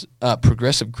was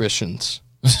progressive Christians.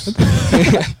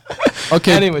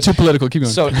 Okay, Anyways, too political. Keep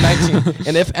going. So 19.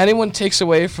 And if anyone takes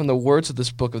away from the words of this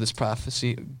book of this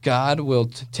prophecy, God will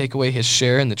take away his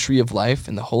share in the tree of life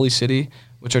and the holy city,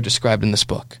 which are described in this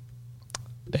book.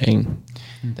 Dang.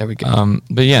 There we go.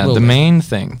 But yeah, Little the bit. main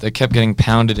thing that kept getting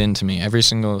pounded into me every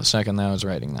single second that I was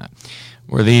writing that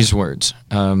were these words.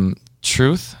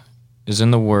 Truth is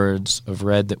in the words of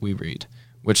read that we read,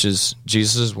 which is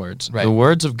Jesus' words. Right. The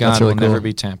words of God That's really will never cool.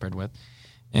 be tampered with,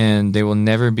 and they will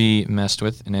never be messed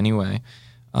with in any way.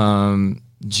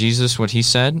 Jesus, what he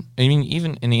said, I mean,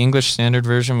 even in the English Standard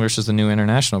Version versus the New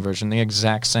International Version, the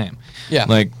exact same. Yeah.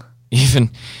 Like,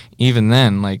 even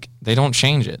then, like, they don't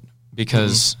change it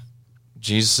because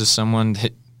Jesus is someone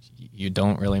that you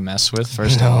don't really mess with,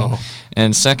 first of all.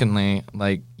 And secondly,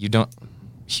 like,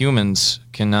 humans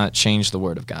cannot change the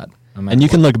word of God. No matter And you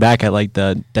can what. look back at like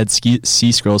the Dead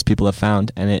Sea Scrolls people have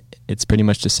found, and it's pretty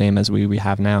much the same as we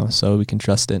have now, so we can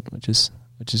trust it, which is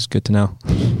good to know.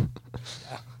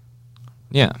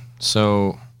 Yeah.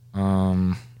 So,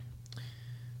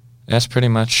 that's pretty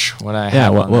much what I Yeah.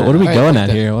 have. What on are that. we All right, going like at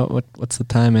that. here? What's the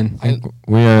time in? I-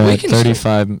 We are We at can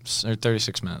 35 or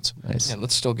 36 minutes. Nice. Yeah,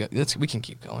 let's still get. We can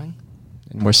keep going.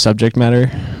 And more subject matter.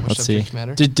 More Let's see. subject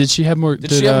matter. Did she have more?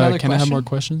 Did she have another can I have more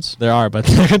question? questions? There are, but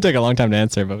they're gonna take a long time to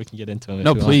answer. But we can get into them.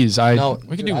 No, please. No,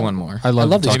 We can do one more. I I love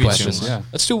love these talking questions. to you. Yeah.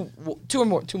 Let's do two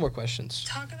more questions.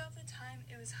 Talk about the time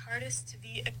it was hardest to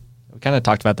be a We kind of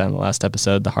talked about that in the last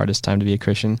episode. The hardest time to be a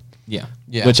Christian. Yeah.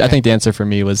 Yeah. Which I think the answer for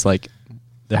me was like,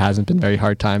 there hasn't been very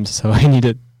hard times, so I need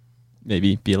to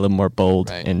maybe be a little more bold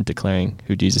Right. in declaring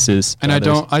who Jesus is. to And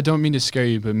others. I don't mean to scare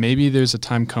you, but maybe there's a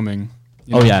time coming.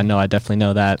 you Oh know? yeah, no, I definitely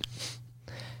know that.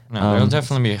 No, there'll Um,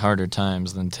 definitely be harder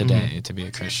times than today to be a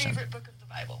What's your Christian. favorite book of the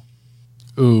Bible?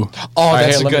 Ooh. Oh, right,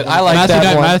 that's here, let me- good. I like Matthew,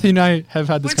 that one. Matthew and I have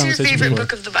had this What's your conversation favorite before.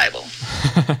 book of the Bible?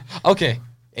 Okay.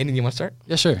 Aiden, you want to start?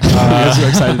 Yeah, sure. You guys are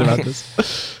excited about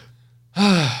this.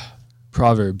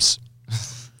 Proverbs.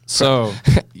 So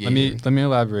Yeah. let me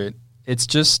elaborate. It's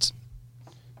just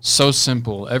so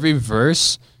simple. Every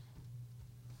verse.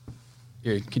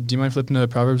 Here, do you mind flipping to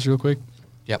Proverbs real quick?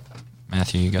 Yep.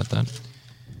 Matthew, you got that?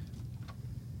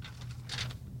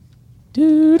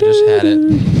 I just had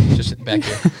it. Just back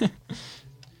here.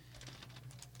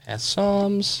 Past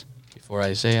Psalms, before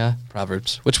Isaiah,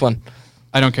 Proverbs. Which one?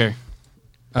 I don't care.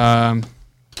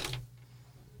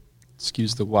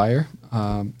 Excuse the wire.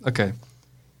 Okay.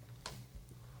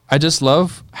 I just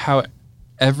love how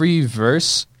every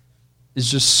verse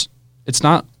is just, it's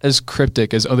not as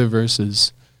cryptic as other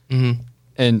verses. Mm-hmm.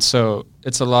 And so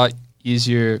it's a lot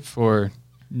easier for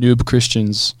noob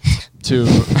Christians to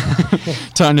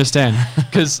to understand.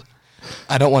 Because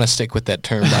I don't want to stick with that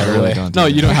term, by the really way. don't. no,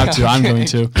 you don't have to. I'm going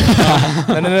to.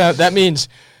 No. That means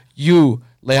you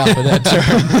lay off of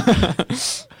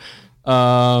that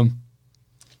term.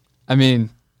 I mean,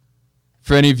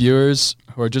 for any viewers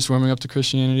who are just warming up to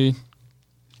Christianity,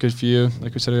 good for you.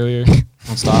 Like we said earlier,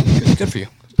 don't stop. Good for you.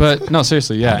 But no,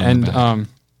 seriously, yeah. Pat on the And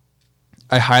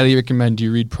I highly recommend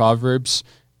you read Proverbs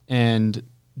and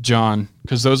John,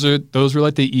 because those were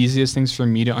like the easiest things for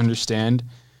me to understand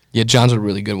Yeah, John's a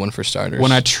really good one for starters.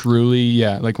 when I truly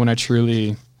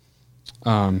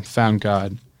found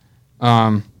God.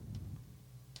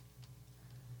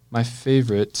 My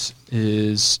favorite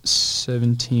is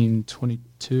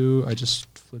 17:22. I just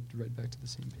flipped right back to the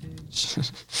same page.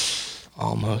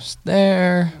 Almost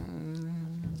there.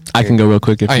 I can go real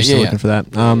quick if All you're right, still yeah, looking for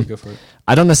that. Go for it.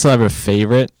 I don't necessarily have a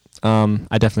favorite.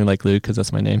 I definitely like Luke because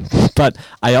that's my name. But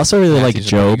I also really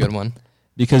Matthew's like a really Job good one.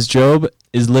 because Job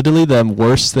is literally the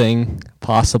worst thing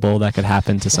possible that could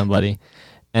happen to somebody.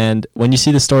 And when you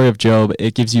see the story of Job,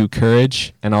 it gives you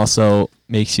courage and also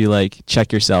makes you like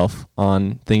check yourself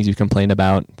on things you complain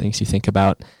about, things you think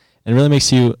about, and really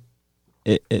makes you.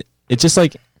 It's just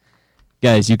like,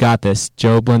 guys, you got this.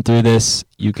 Job went through this.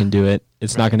 You can do it.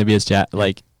 It's not going to be as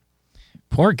like.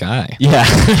 Poor guy. Yeah.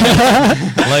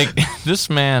 Like, this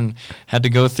man had to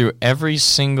go through every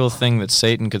single thing that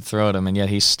Satan could throw at him, and yet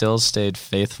he still stayed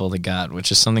faithful to God, which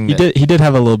is something He that... did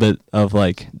have a little bit of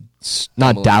like not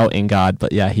Stumbling. doubt in God,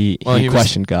 but yeah, he was-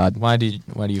 questioned God. Why do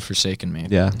you forsaken me?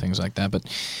 Yeah. Things like that. But,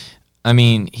 I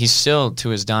mean, he still, to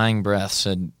his dying breath,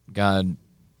 said, God,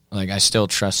 like, I still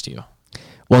trust you.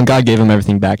 Well, and God gave him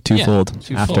everything back twofold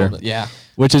after, Yeah.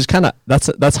 which is kind of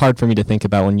that's hard for me to think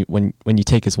about when you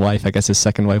take his wife. I guess his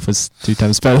second wife was 2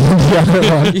 times better than the other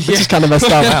one, which is kind of messed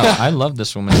up. Wow, I love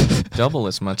this woman double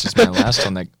as much as my last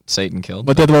one that Satan killed.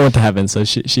 But the other one went to heaven, so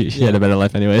she had a better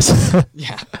life anyways.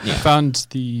 Yeah. I found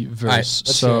the verse. right, let's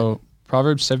hear So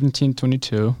Proverbs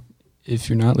 17:22. If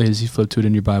you're not lazy, flip to it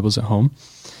in your Bibles at home.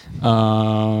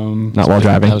 Not while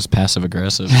driving. That was passive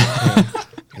aggressive.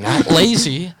 You're not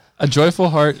lazy. A joyful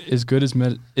heart is good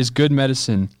good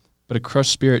medicine, but a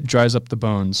crushed spirit dries up the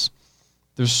bones.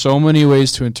 There's so many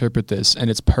ways to interpret this,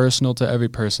 and it's personal to every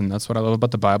person. That's what I love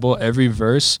about the Bible. Every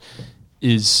verse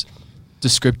is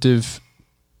descriptive,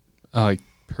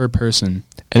 per person.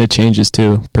 And it changes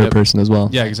too per Yep. person as well.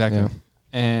 Yeah, exactly. Yeah.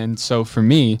 And so for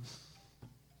me,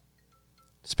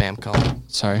 Spam call.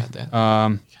 sorry, Got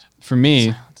that. for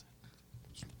me,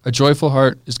 a joyful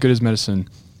heart is good as medicine.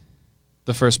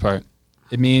 The first part,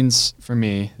 it means for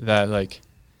me that like,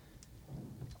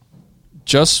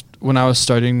 just when I was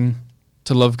starting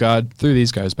to love God through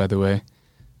these guys, by the way,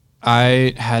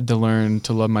 I had to learn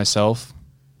to love myself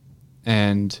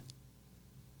and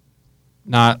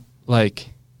not like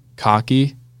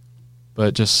cocky,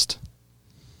 but just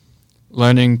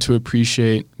learning to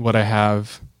appreciate what I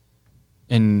have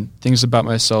and things about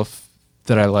myself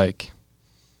that I like.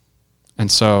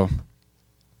 And so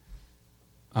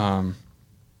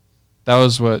that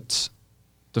was what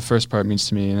the first part means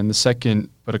to me. And then the second,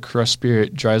 but a crushed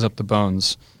spirit dries up the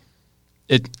bones.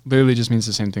 It literally just means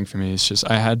the same thing for me. It's just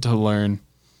I had to learn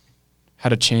how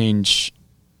to change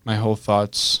my whole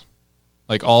thoughts,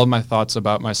 like all of my thoughts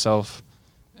about myself.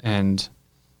 And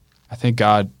I think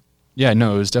God, it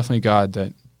was definitely God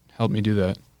that helped me do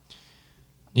that.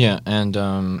 Yeah, and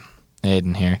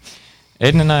Aiden here.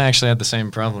 Aiden and I actually had the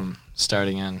same problem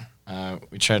starting in.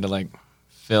 We tried to like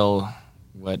fill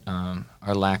what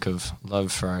our lack of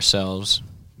love for ourselves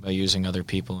by using other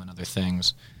people and other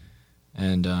things.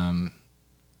 And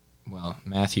well,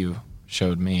 Matthew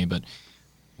showed me, but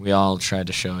we all tried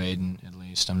to show Aiden at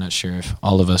least. I'm not sure if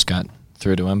all of us got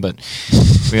through to him, but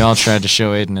we all tried to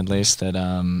show Aiden at least that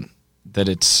that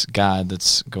it's God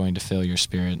that's going to fill your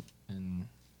spirit. And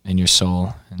in your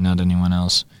soul and not anyone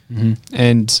else. Mm-hmm.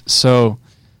 And so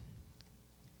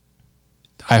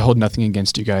I hold nothing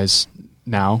against you guys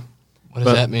now. What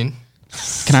does that mean?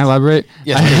 Can I elaborate?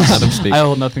 Yes, Let him speak. I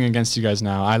hold nothing against you guys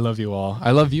now. I love you all.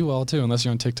 I love you all too, unless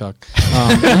you're on TikTok.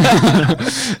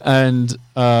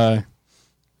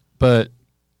 But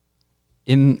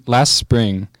in last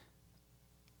spring,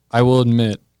 I will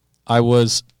admit I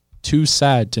was too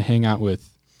sad to hang out with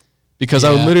because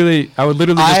I would literally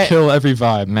just kill every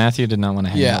vibe. Matthew did not want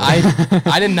to hang Yeah, out.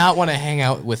 I did not want to hang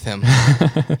out with him.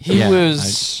 He Yeah,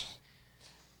 was.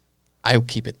 I'll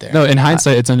keep it there. No, in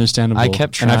hindsight, it's understandable. I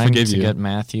kept and I trying forgive to you. get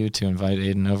Matthew to invite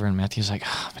Aiden over, and Matthew's like,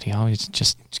 but he always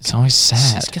it's always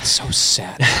sad. It gets so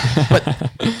sad. But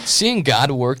seeing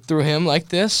God work through him like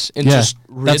this and Yeah, just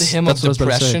rid that's him of what I was about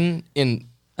to say. depression in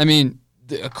I mean,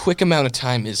 a quick amount of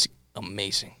time is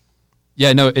amazing.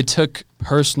 yeah, no, it took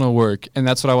personal work, and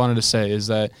that's what I wanted to say is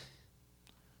that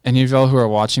any of y'all who are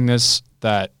watching this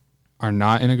that are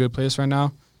not in a good place right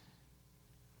now,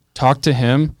 talk to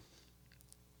him,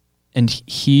 and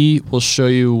he will show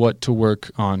you what to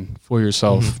work on for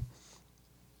yourself.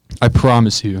 Mm-hmm. I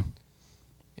promise you.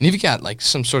 And if you got like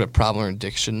some sort of problem or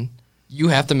addiction, you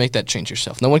have to make that change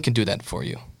yourself. No one can do that for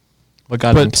you. But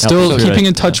God But still, keeping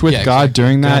in touch with Yeah, God exactly.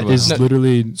 during that God is will.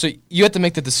 literally So you have to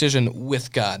make the decision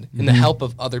with God and the help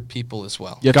of other people as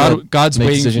well. God's make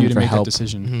waiting for decision you to for make help. that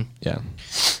decision. Yeah.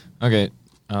 Okay.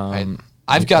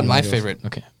 I've got my favorite.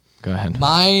 Okay, go ahead.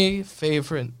 My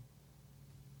favorite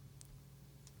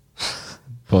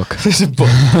Book. book.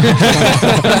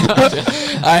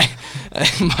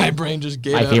 My brain just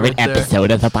gave out right there.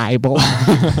 of the Bible.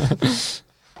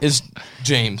 Is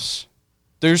James.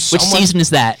 There's so Which much, season is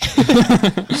that?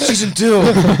 season 2.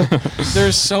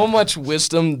 There's so much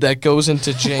wisdom that goes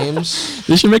into James.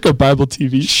 They should make a Bible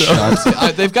TV show.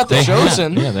 They've got the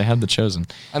Chosen. Yeah, they had The Chosen.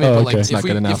 I mean, Oh, but like, okay. if Not we,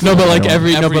 good enough. if No, we but like look at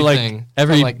every everything, from,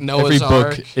 every Noah's book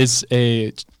Ark, is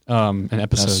an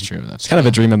episode. That's true. That's It's kind of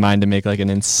a dream of mine to make like an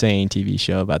insane TV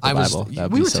show about the I was. Bible.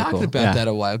 That'd We be were so talking cool. about Yeah. that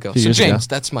a while ago. Few So years ago. James,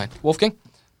 that's mine. Wolfgang.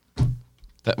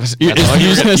 That was. You, that's all you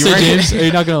just gonna you were- say James? Are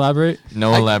you not gonna elaborate?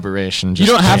 No elaboration. You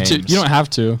Just don't have to. James. You don't have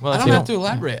to. Well, I if don't you have to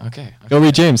elaborate. Okay. Go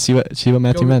read James. See what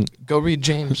Matthew meant. Go read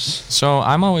James. So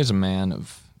I'm always a man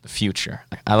of the future.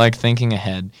 I like thinking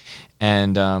ahead,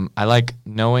 and I like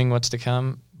knowing what's to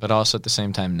come, but also at the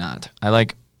same time not. I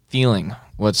like feeling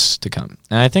what's to come,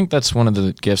 and I think that's one of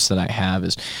the gifts that I have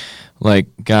is like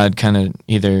God kind of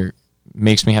either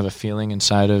makes me have a feeling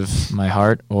inside of my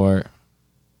heart or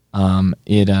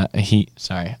he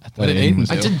sorry I thought What did Aiden Aiden was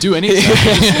do? I didn't do anything.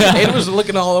 Aiden was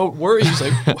looking all worried. He's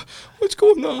like, "What's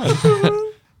going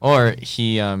on?" or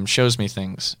he shows me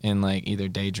things in like either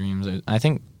daydreams or I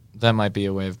think that might be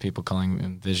a way of people calling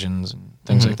them visions and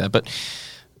things like that. But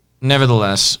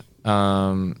nevertheless,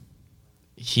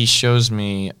 he shows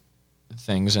me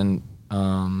things, and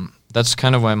that's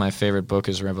kind of why my favorite book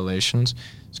is Revelations.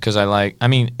 It's because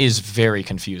is very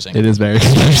confusing. It is very.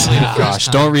 Gosh,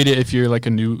 don't read it if you're like a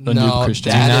new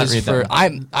Christian. that Do not is read for.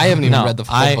 that I haven't even read the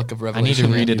full book of I need Revelation.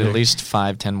 to read it yet. at least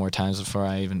 5-10 more times before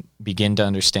I even begin to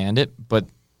understand it. But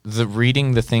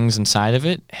reading the things inside of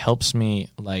it helps me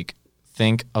like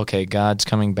think, okay, God's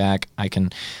coming back. I can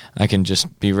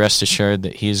just be rest assured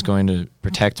that He's going to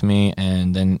protect me,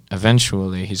 and then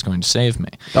eventually He's going to save me.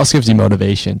 It also gives you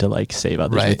motivation to like save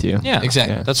others Right. with you. Yeah,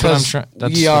 Exactly. Yeah. That's what I'm Because trying.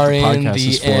 That's we what are the in podcast the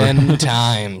is for. end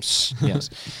times. Yes,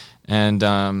 and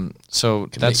so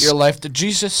Commit that's your life to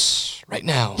Jesus right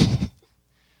now.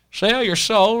 sell your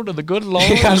soul to the good Lord.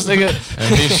 I was thinking,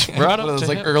 And He's brought it up was to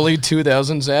like heaven. early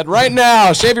 2000s ad. Right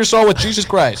now, save your soul with Jesus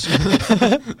Christ.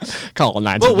 Call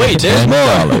 9. Well, wait, there's more.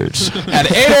 At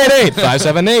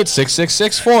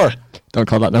 888-578-6664. Don't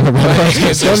call that number. Don't call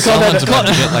Someone's that. about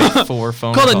to get like 4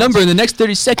 phone Call calls. the number in the next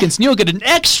 30 seconds, and you'll get an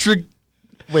extra.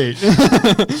 Wait.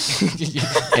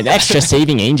 An extra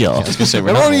saving angel. I was gonna say, we're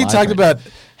Remember not when you live talked right about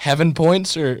heaven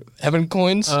points or heaven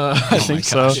coins? I think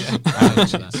so.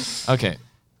 Okay.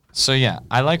 So yeah,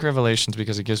 I like Revelations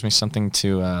because it gives me something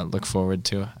to look forward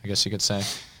to, I guess you could say.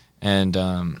 And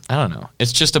I don't know.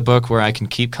 It's just a book where I can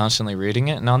keep constantly reading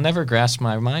it, and I'll never grasp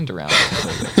my mind around it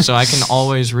completely. So I can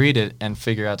always read it and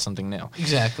figure out something new.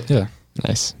 Exactly. Yeah.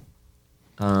 Nice.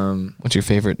 What's your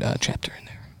favorite chapter in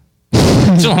there?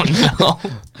 Don't know.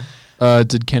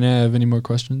 Did Kenna have any more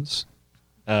questions?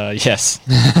 Yes.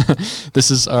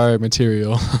 This is our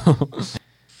material.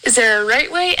 Is there a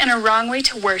right way and a wrong way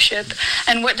to worship?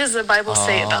 And what does the Bible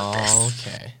say about this?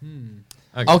 Okay.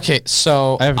 Okay,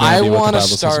 so I have no I idea what the want to Bible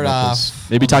says start about this. off.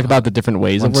 Maybe talk about the different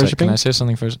ways One of sec, worshiping. can I say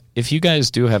something first? If you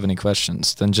guys do have any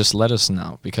questions, then just let us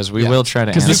know because we Yeah. will try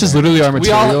to Because answer. this is literally our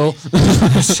We all- material.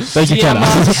 Thank you, DM Kenna.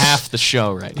 us. half the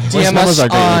show right now. DM Those us are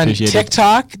greatly on appreciated.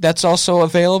 TikTok. That's also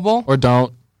available. Or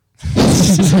don't.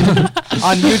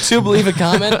 On YouTube, leave a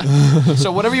comment.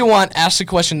 So whatever you want, ask the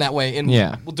question that way, and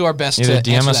Yeah. we'll do our best Either to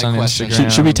DM answer us that on question.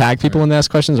 Instagram. Should we tag people when they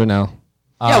ask questions or no?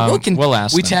 Yeah, We'll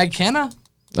ask. We them. tag Kenna.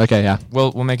 Okay, yeah.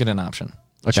 We'll make it an option.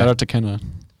 Okay. Shout out to Kenna.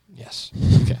 Yes.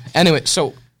 Okay. Anyway,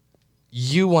 so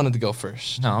you wanted to go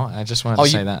first. No, I just wanted Oh, to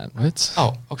you- say that. What?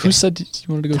 Oh, okay. Who said you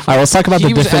wanted to go All first? right, let's talk about He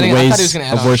the was different adding- I thought he was ways gonna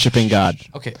add of on. worshiping God.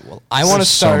 Okay. Well, I want to There's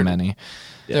start. so many.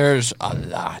 There's a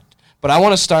lot, but I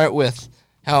want to start with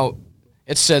how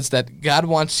it says that God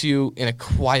wants you in a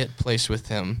quiet place with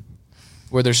Him,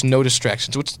 where there's no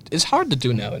distractions, which is hard to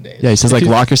do nowadays. Yeah, he says like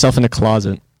lock yourself in a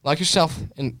closet. Lock yourself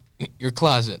in your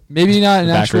closet. Maybe not an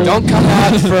Back actual. room. Don't come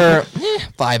out for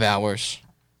 5 hours.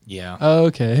 Yeah. Oh,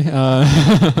 okay.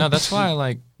 No, that's why I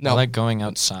like No. I like going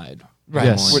outside. Right.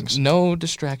 Yes. With no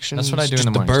distractions. That's what I do in just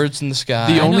the the mornings. birds in the sky.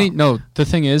 the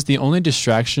thing is, the only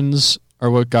distractions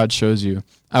are what God shows you.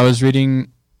 I was reading,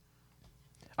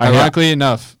 All right, ironically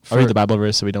enough, I'll read the Bible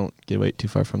verse so we don't get way too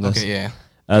far from this. Okay, yeah.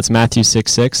 It's Matthew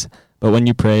 6:6. But when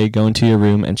you pray, go into your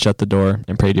room and shut the door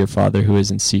and pray to your Father who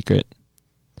is in secret.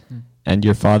 And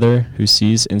your Father who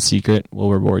sees in secret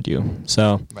will reward you.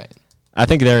 So Right. I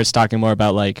think there it's talking more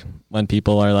about like when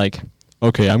people are like,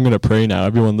 okay, I'm going to pray now.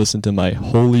 Everyone listen to my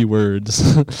holy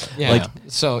words. Yeah. Like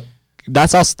So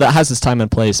that's also, that has its time and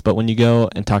place. But when you go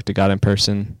and talk to God in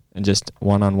person and just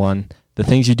one-on-one, the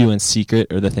things you do in secret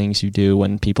or the things you do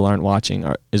when people aren't watching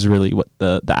is really what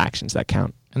the actions that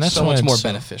count. And that's so why much it's more so-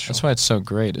 beneficial. That's why it's so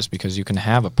great is because you can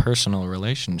have a personal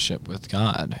relationship with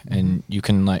God and you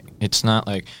can like it's not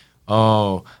like,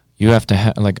 oh, you have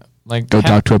to like Go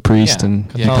talk to a priest yeah, and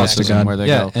Yeah, talk to Catholicism God. where they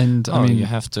Yeah, go, and I mean, you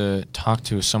have to talk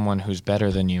to someone who's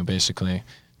better than you basically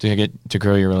to get to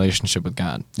grow your relationship with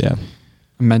God. Yeah.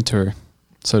 a mentor,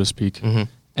 so to speak. Mhm.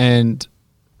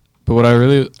 But what I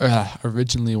really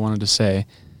originally wanted to say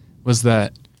was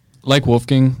that, like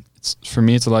Wolfgang, for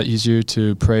me, it's a lot easier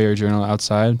to pray or journal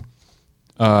outside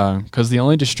because the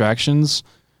only distractions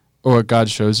are what God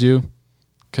shows you.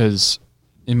 Because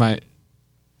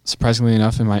surprisingly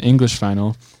enough, in my English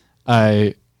final,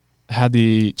 I had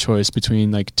the choice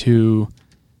between like two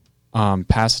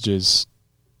passages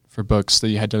for books that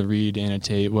you had to read,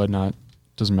 annotate, whatnot.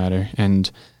 Doesn't matter. And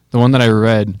the one that I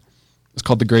read was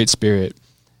called The Great Spirit.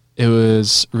 It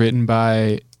was written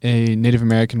by a Native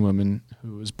American woman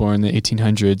who was born in the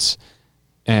 1800s,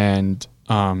 and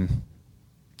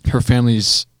her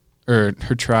family's or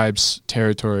her tribe's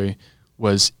territory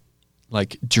was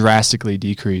like drastically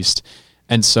decreased,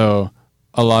 and so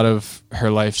a lot of her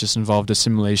life just involved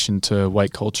assimilation to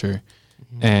white culture,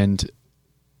 and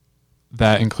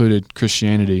that included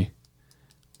Christianity.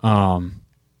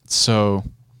 So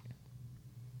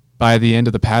by the end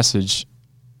of the passage,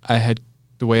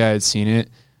 the way I had seen it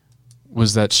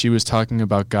was that she was talking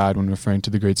about God when referring to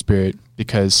the Great Spirit,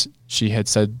 because she had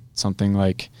said something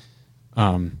like,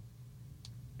 for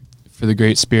the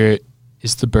Great Spirit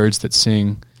is the birds that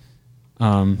sing.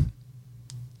 And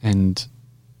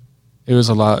it was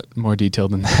a lot more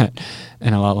detailed than that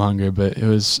and a lot longer, but it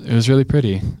was really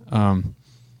pretty.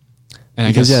 And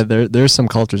Because I guess, there's some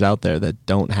cultures out there that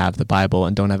don't have the Bible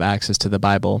and don't have access to the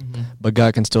Bible, but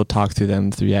God can still talk through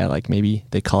them through like maybe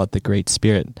they call it the Great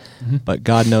Spirit, but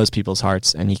God knows people's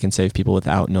hearts and He can save people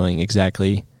without knowing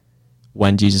exactly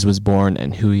when Jesus was born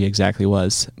and who He exactly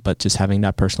was. But just having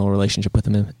that personal relationship with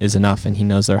Him is enough, and He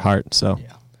knows their heart. So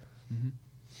Yeah.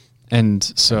 And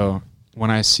so when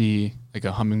I see like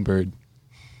a hummingbird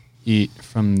eat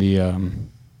from the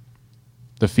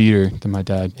feeder that my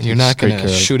dad, And you're not takes great going to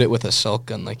care of. shoot it with a silk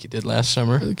gun like you did last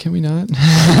summer. Can we not?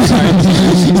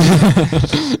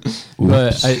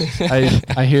 But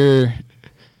I hear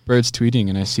birds tweeting,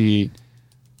 and I see.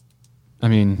 I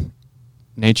mean,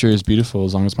 nature is beautiful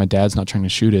as long as my dad's not trying to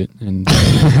shoot it, and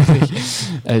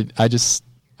I just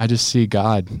see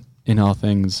God in all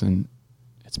things, and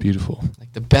it's beautiful.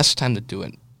 Like the best time to do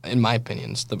it, in my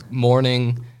opinion, is the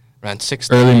morning around 6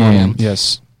 Early morning, a.m.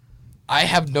 yes. I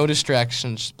have no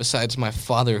distractions besides my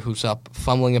father, who's up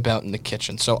fumbling about in the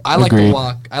kitchen. So I like Agreed. to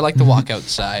walk. I like to walk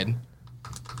outside.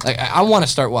 Like I want to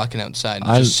start walking outside,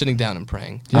 and just sitting down and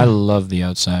praying. I love the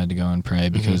outside to go and pray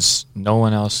because no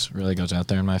one else really goes out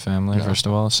there in my family. No. First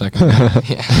of all, second,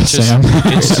 Yeah. Sam.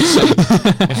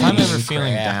 if I'm ever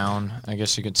feeling down, I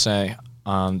guess you could say,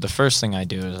 the first thing I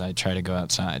do is I try to go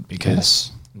outside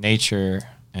because nature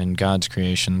and God's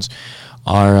creations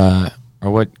are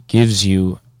what gives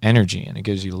you energy and it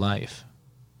gives you life.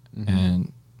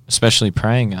 and especially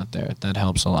praying out there, that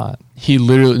helps a lot. He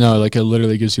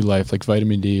literally gives you life. Like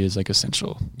vitamin D is like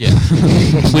essential. Yeah.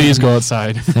 Please go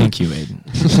outside. Thank you,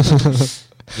 Aiden.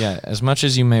 Yeah, as much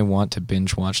as you may want to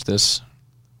binge watch this,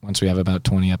 once we have about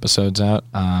 20 episodes out,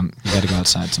 you got to go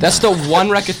outside sometime. That's the one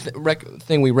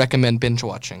thing we recommend binge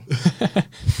watching.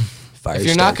 If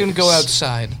you're not going to go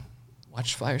outside,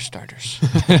 watch Firestarters.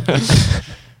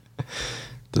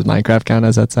 Does Minecraft count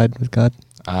as outside with God?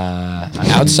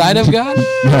 Outside of God?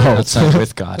 No. Outside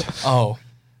with God. Oh,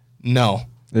 no.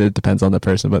 It depends on the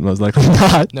person, but most likely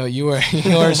not. No, you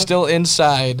are still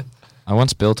inside. I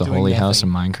once built a Doing holy house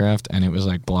in nothing. Minecraft, and it was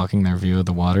like blocking their view of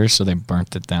the water, so they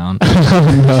burnt it down.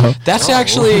 No. That's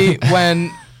actually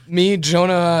when me,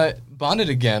 Jonah, bonded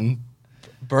again,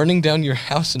 burning down your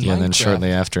house in Yeah, Minecraft. then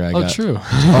shortly after I got... True.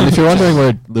 If you're wondering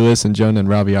where Lewis and Jonah and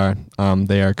Robbie are,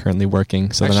 they are currently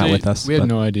working, so they're not with us. We had but-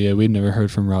 no idea. We'd never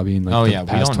heard from Robbie in like Oh, the yeah, we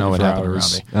past don't know what 24 happened to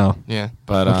hours. Robbie. Oh, Yeah.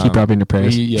 But well, keep Robbie in your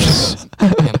prayers. Yes.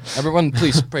 Yeah. Everyone,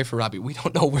 please pray for Robbie. We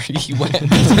don't know where he went.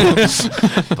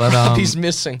 But He's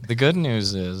missing. the good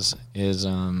news is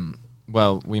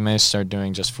well, we may start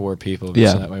doing just 4 people,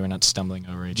 Yeah. so that way we're not stumbling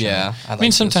over each Yeah, other. I I mean,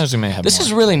 like sometimes this. we may have This more.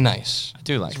 is really nice. I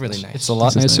do like It's really this. nice. It's a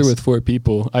lot This is nicer nice. with 4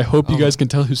 people. I hope you Oh. guys can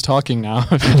tell who's talking now.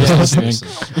 If you're just listening.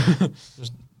 Seriously.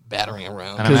 Just battering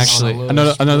around. And I'm actually-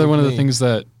 Another one of the things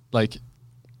that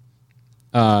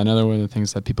another one of the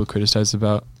things that people criticized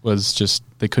about was just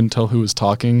they couldn't tell who was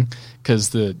talking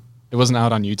because it wasn't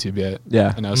out on YouTube yet.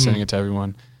 Yeah. And I was sending it to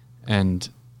everyone, and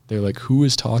they're like, "Who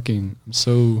is talking?" I'm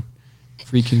so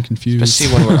freaking confused.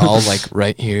 Especially when we're all like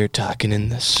right here talking in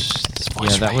this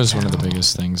voice Yeah, that right was one of the now.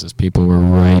 biggest things is people were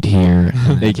right here.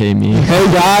 AKA me. Hey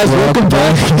guys, welcome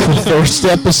back to the first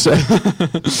episode.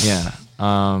 Yeah.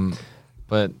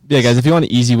 But Yeah, guys, if you want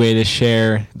an easy way to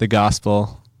share the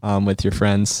gospel with your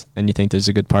friends and you think there's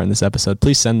a good part in this episode,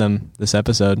 please send them this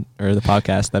episode or the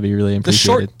podcast. That'd be really The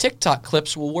appreciated. short TikTok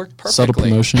clips will work perfectly. Subtle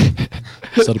promotion.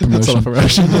 Subtle promotion. Subtle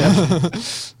promotion.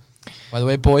 By the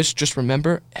way, boys, just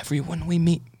remember, everyone we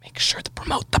meet, make sure to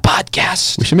promote the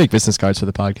podcast. We should make business cards for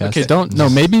the podcast. Okay,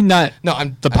 maybe not No,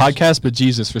 I'm the podcast, but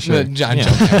Jesus for sure. John, Yeah.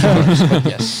 but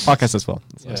yes, Podcast as well.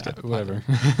 Yeah, whatever.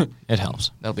 it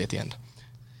helps. that'll be at the end.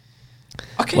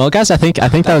 Okay. Well, guys, I think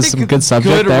that was some good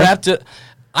subject there. wrapped it.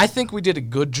 I think we did a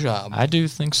good job. I do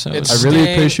think so. It's- I really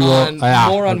Staying appreciate you all. on-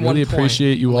 more on I one really point,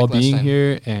 appreciate you all like last being time.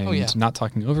 here and Oh, yeah. not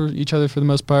talking over each other for the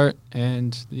most part.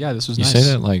 And yeah, this was You nice. say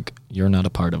that like you're not a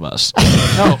part of us.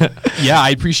 No. Yeah, I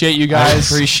appreciate you guys. As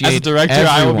a appreciate director,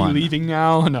 I will everyone. be leaving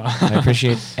now. No. I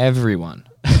appreciate everyone.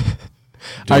 All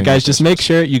right, guys, just make this.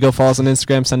 sure you go follow us on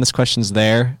Instagram. Send us questions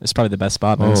there. It's probably the best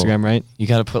spot on Oh. Instagram, right? You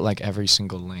got to put like every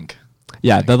single link.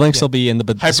 Yeah, the links Yeah. will be in the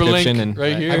description and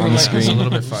right here. on the Hyperlink. screen. It's a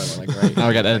little bit farther, like right. Now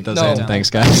we got to edit those No. in.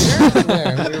 Thanks, guys.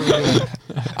 There, what are we doing?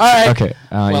 All right. Okay.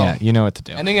 Yeah, you know what to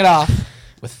do. Ending it off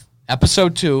with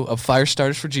episode 2 of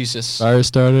Firestarters for Jesus. Fire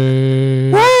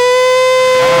starter.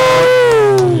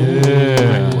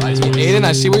 Aiden,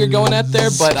 I see where you're going at there,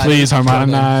 but Please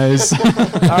harmonize. All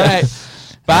right.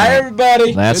 Bye,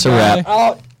 everybody. That's a Goodbye.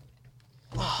 wrap.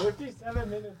 Oh. 57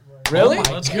 minutes. Really?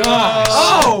 Let's go.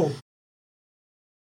 Oh!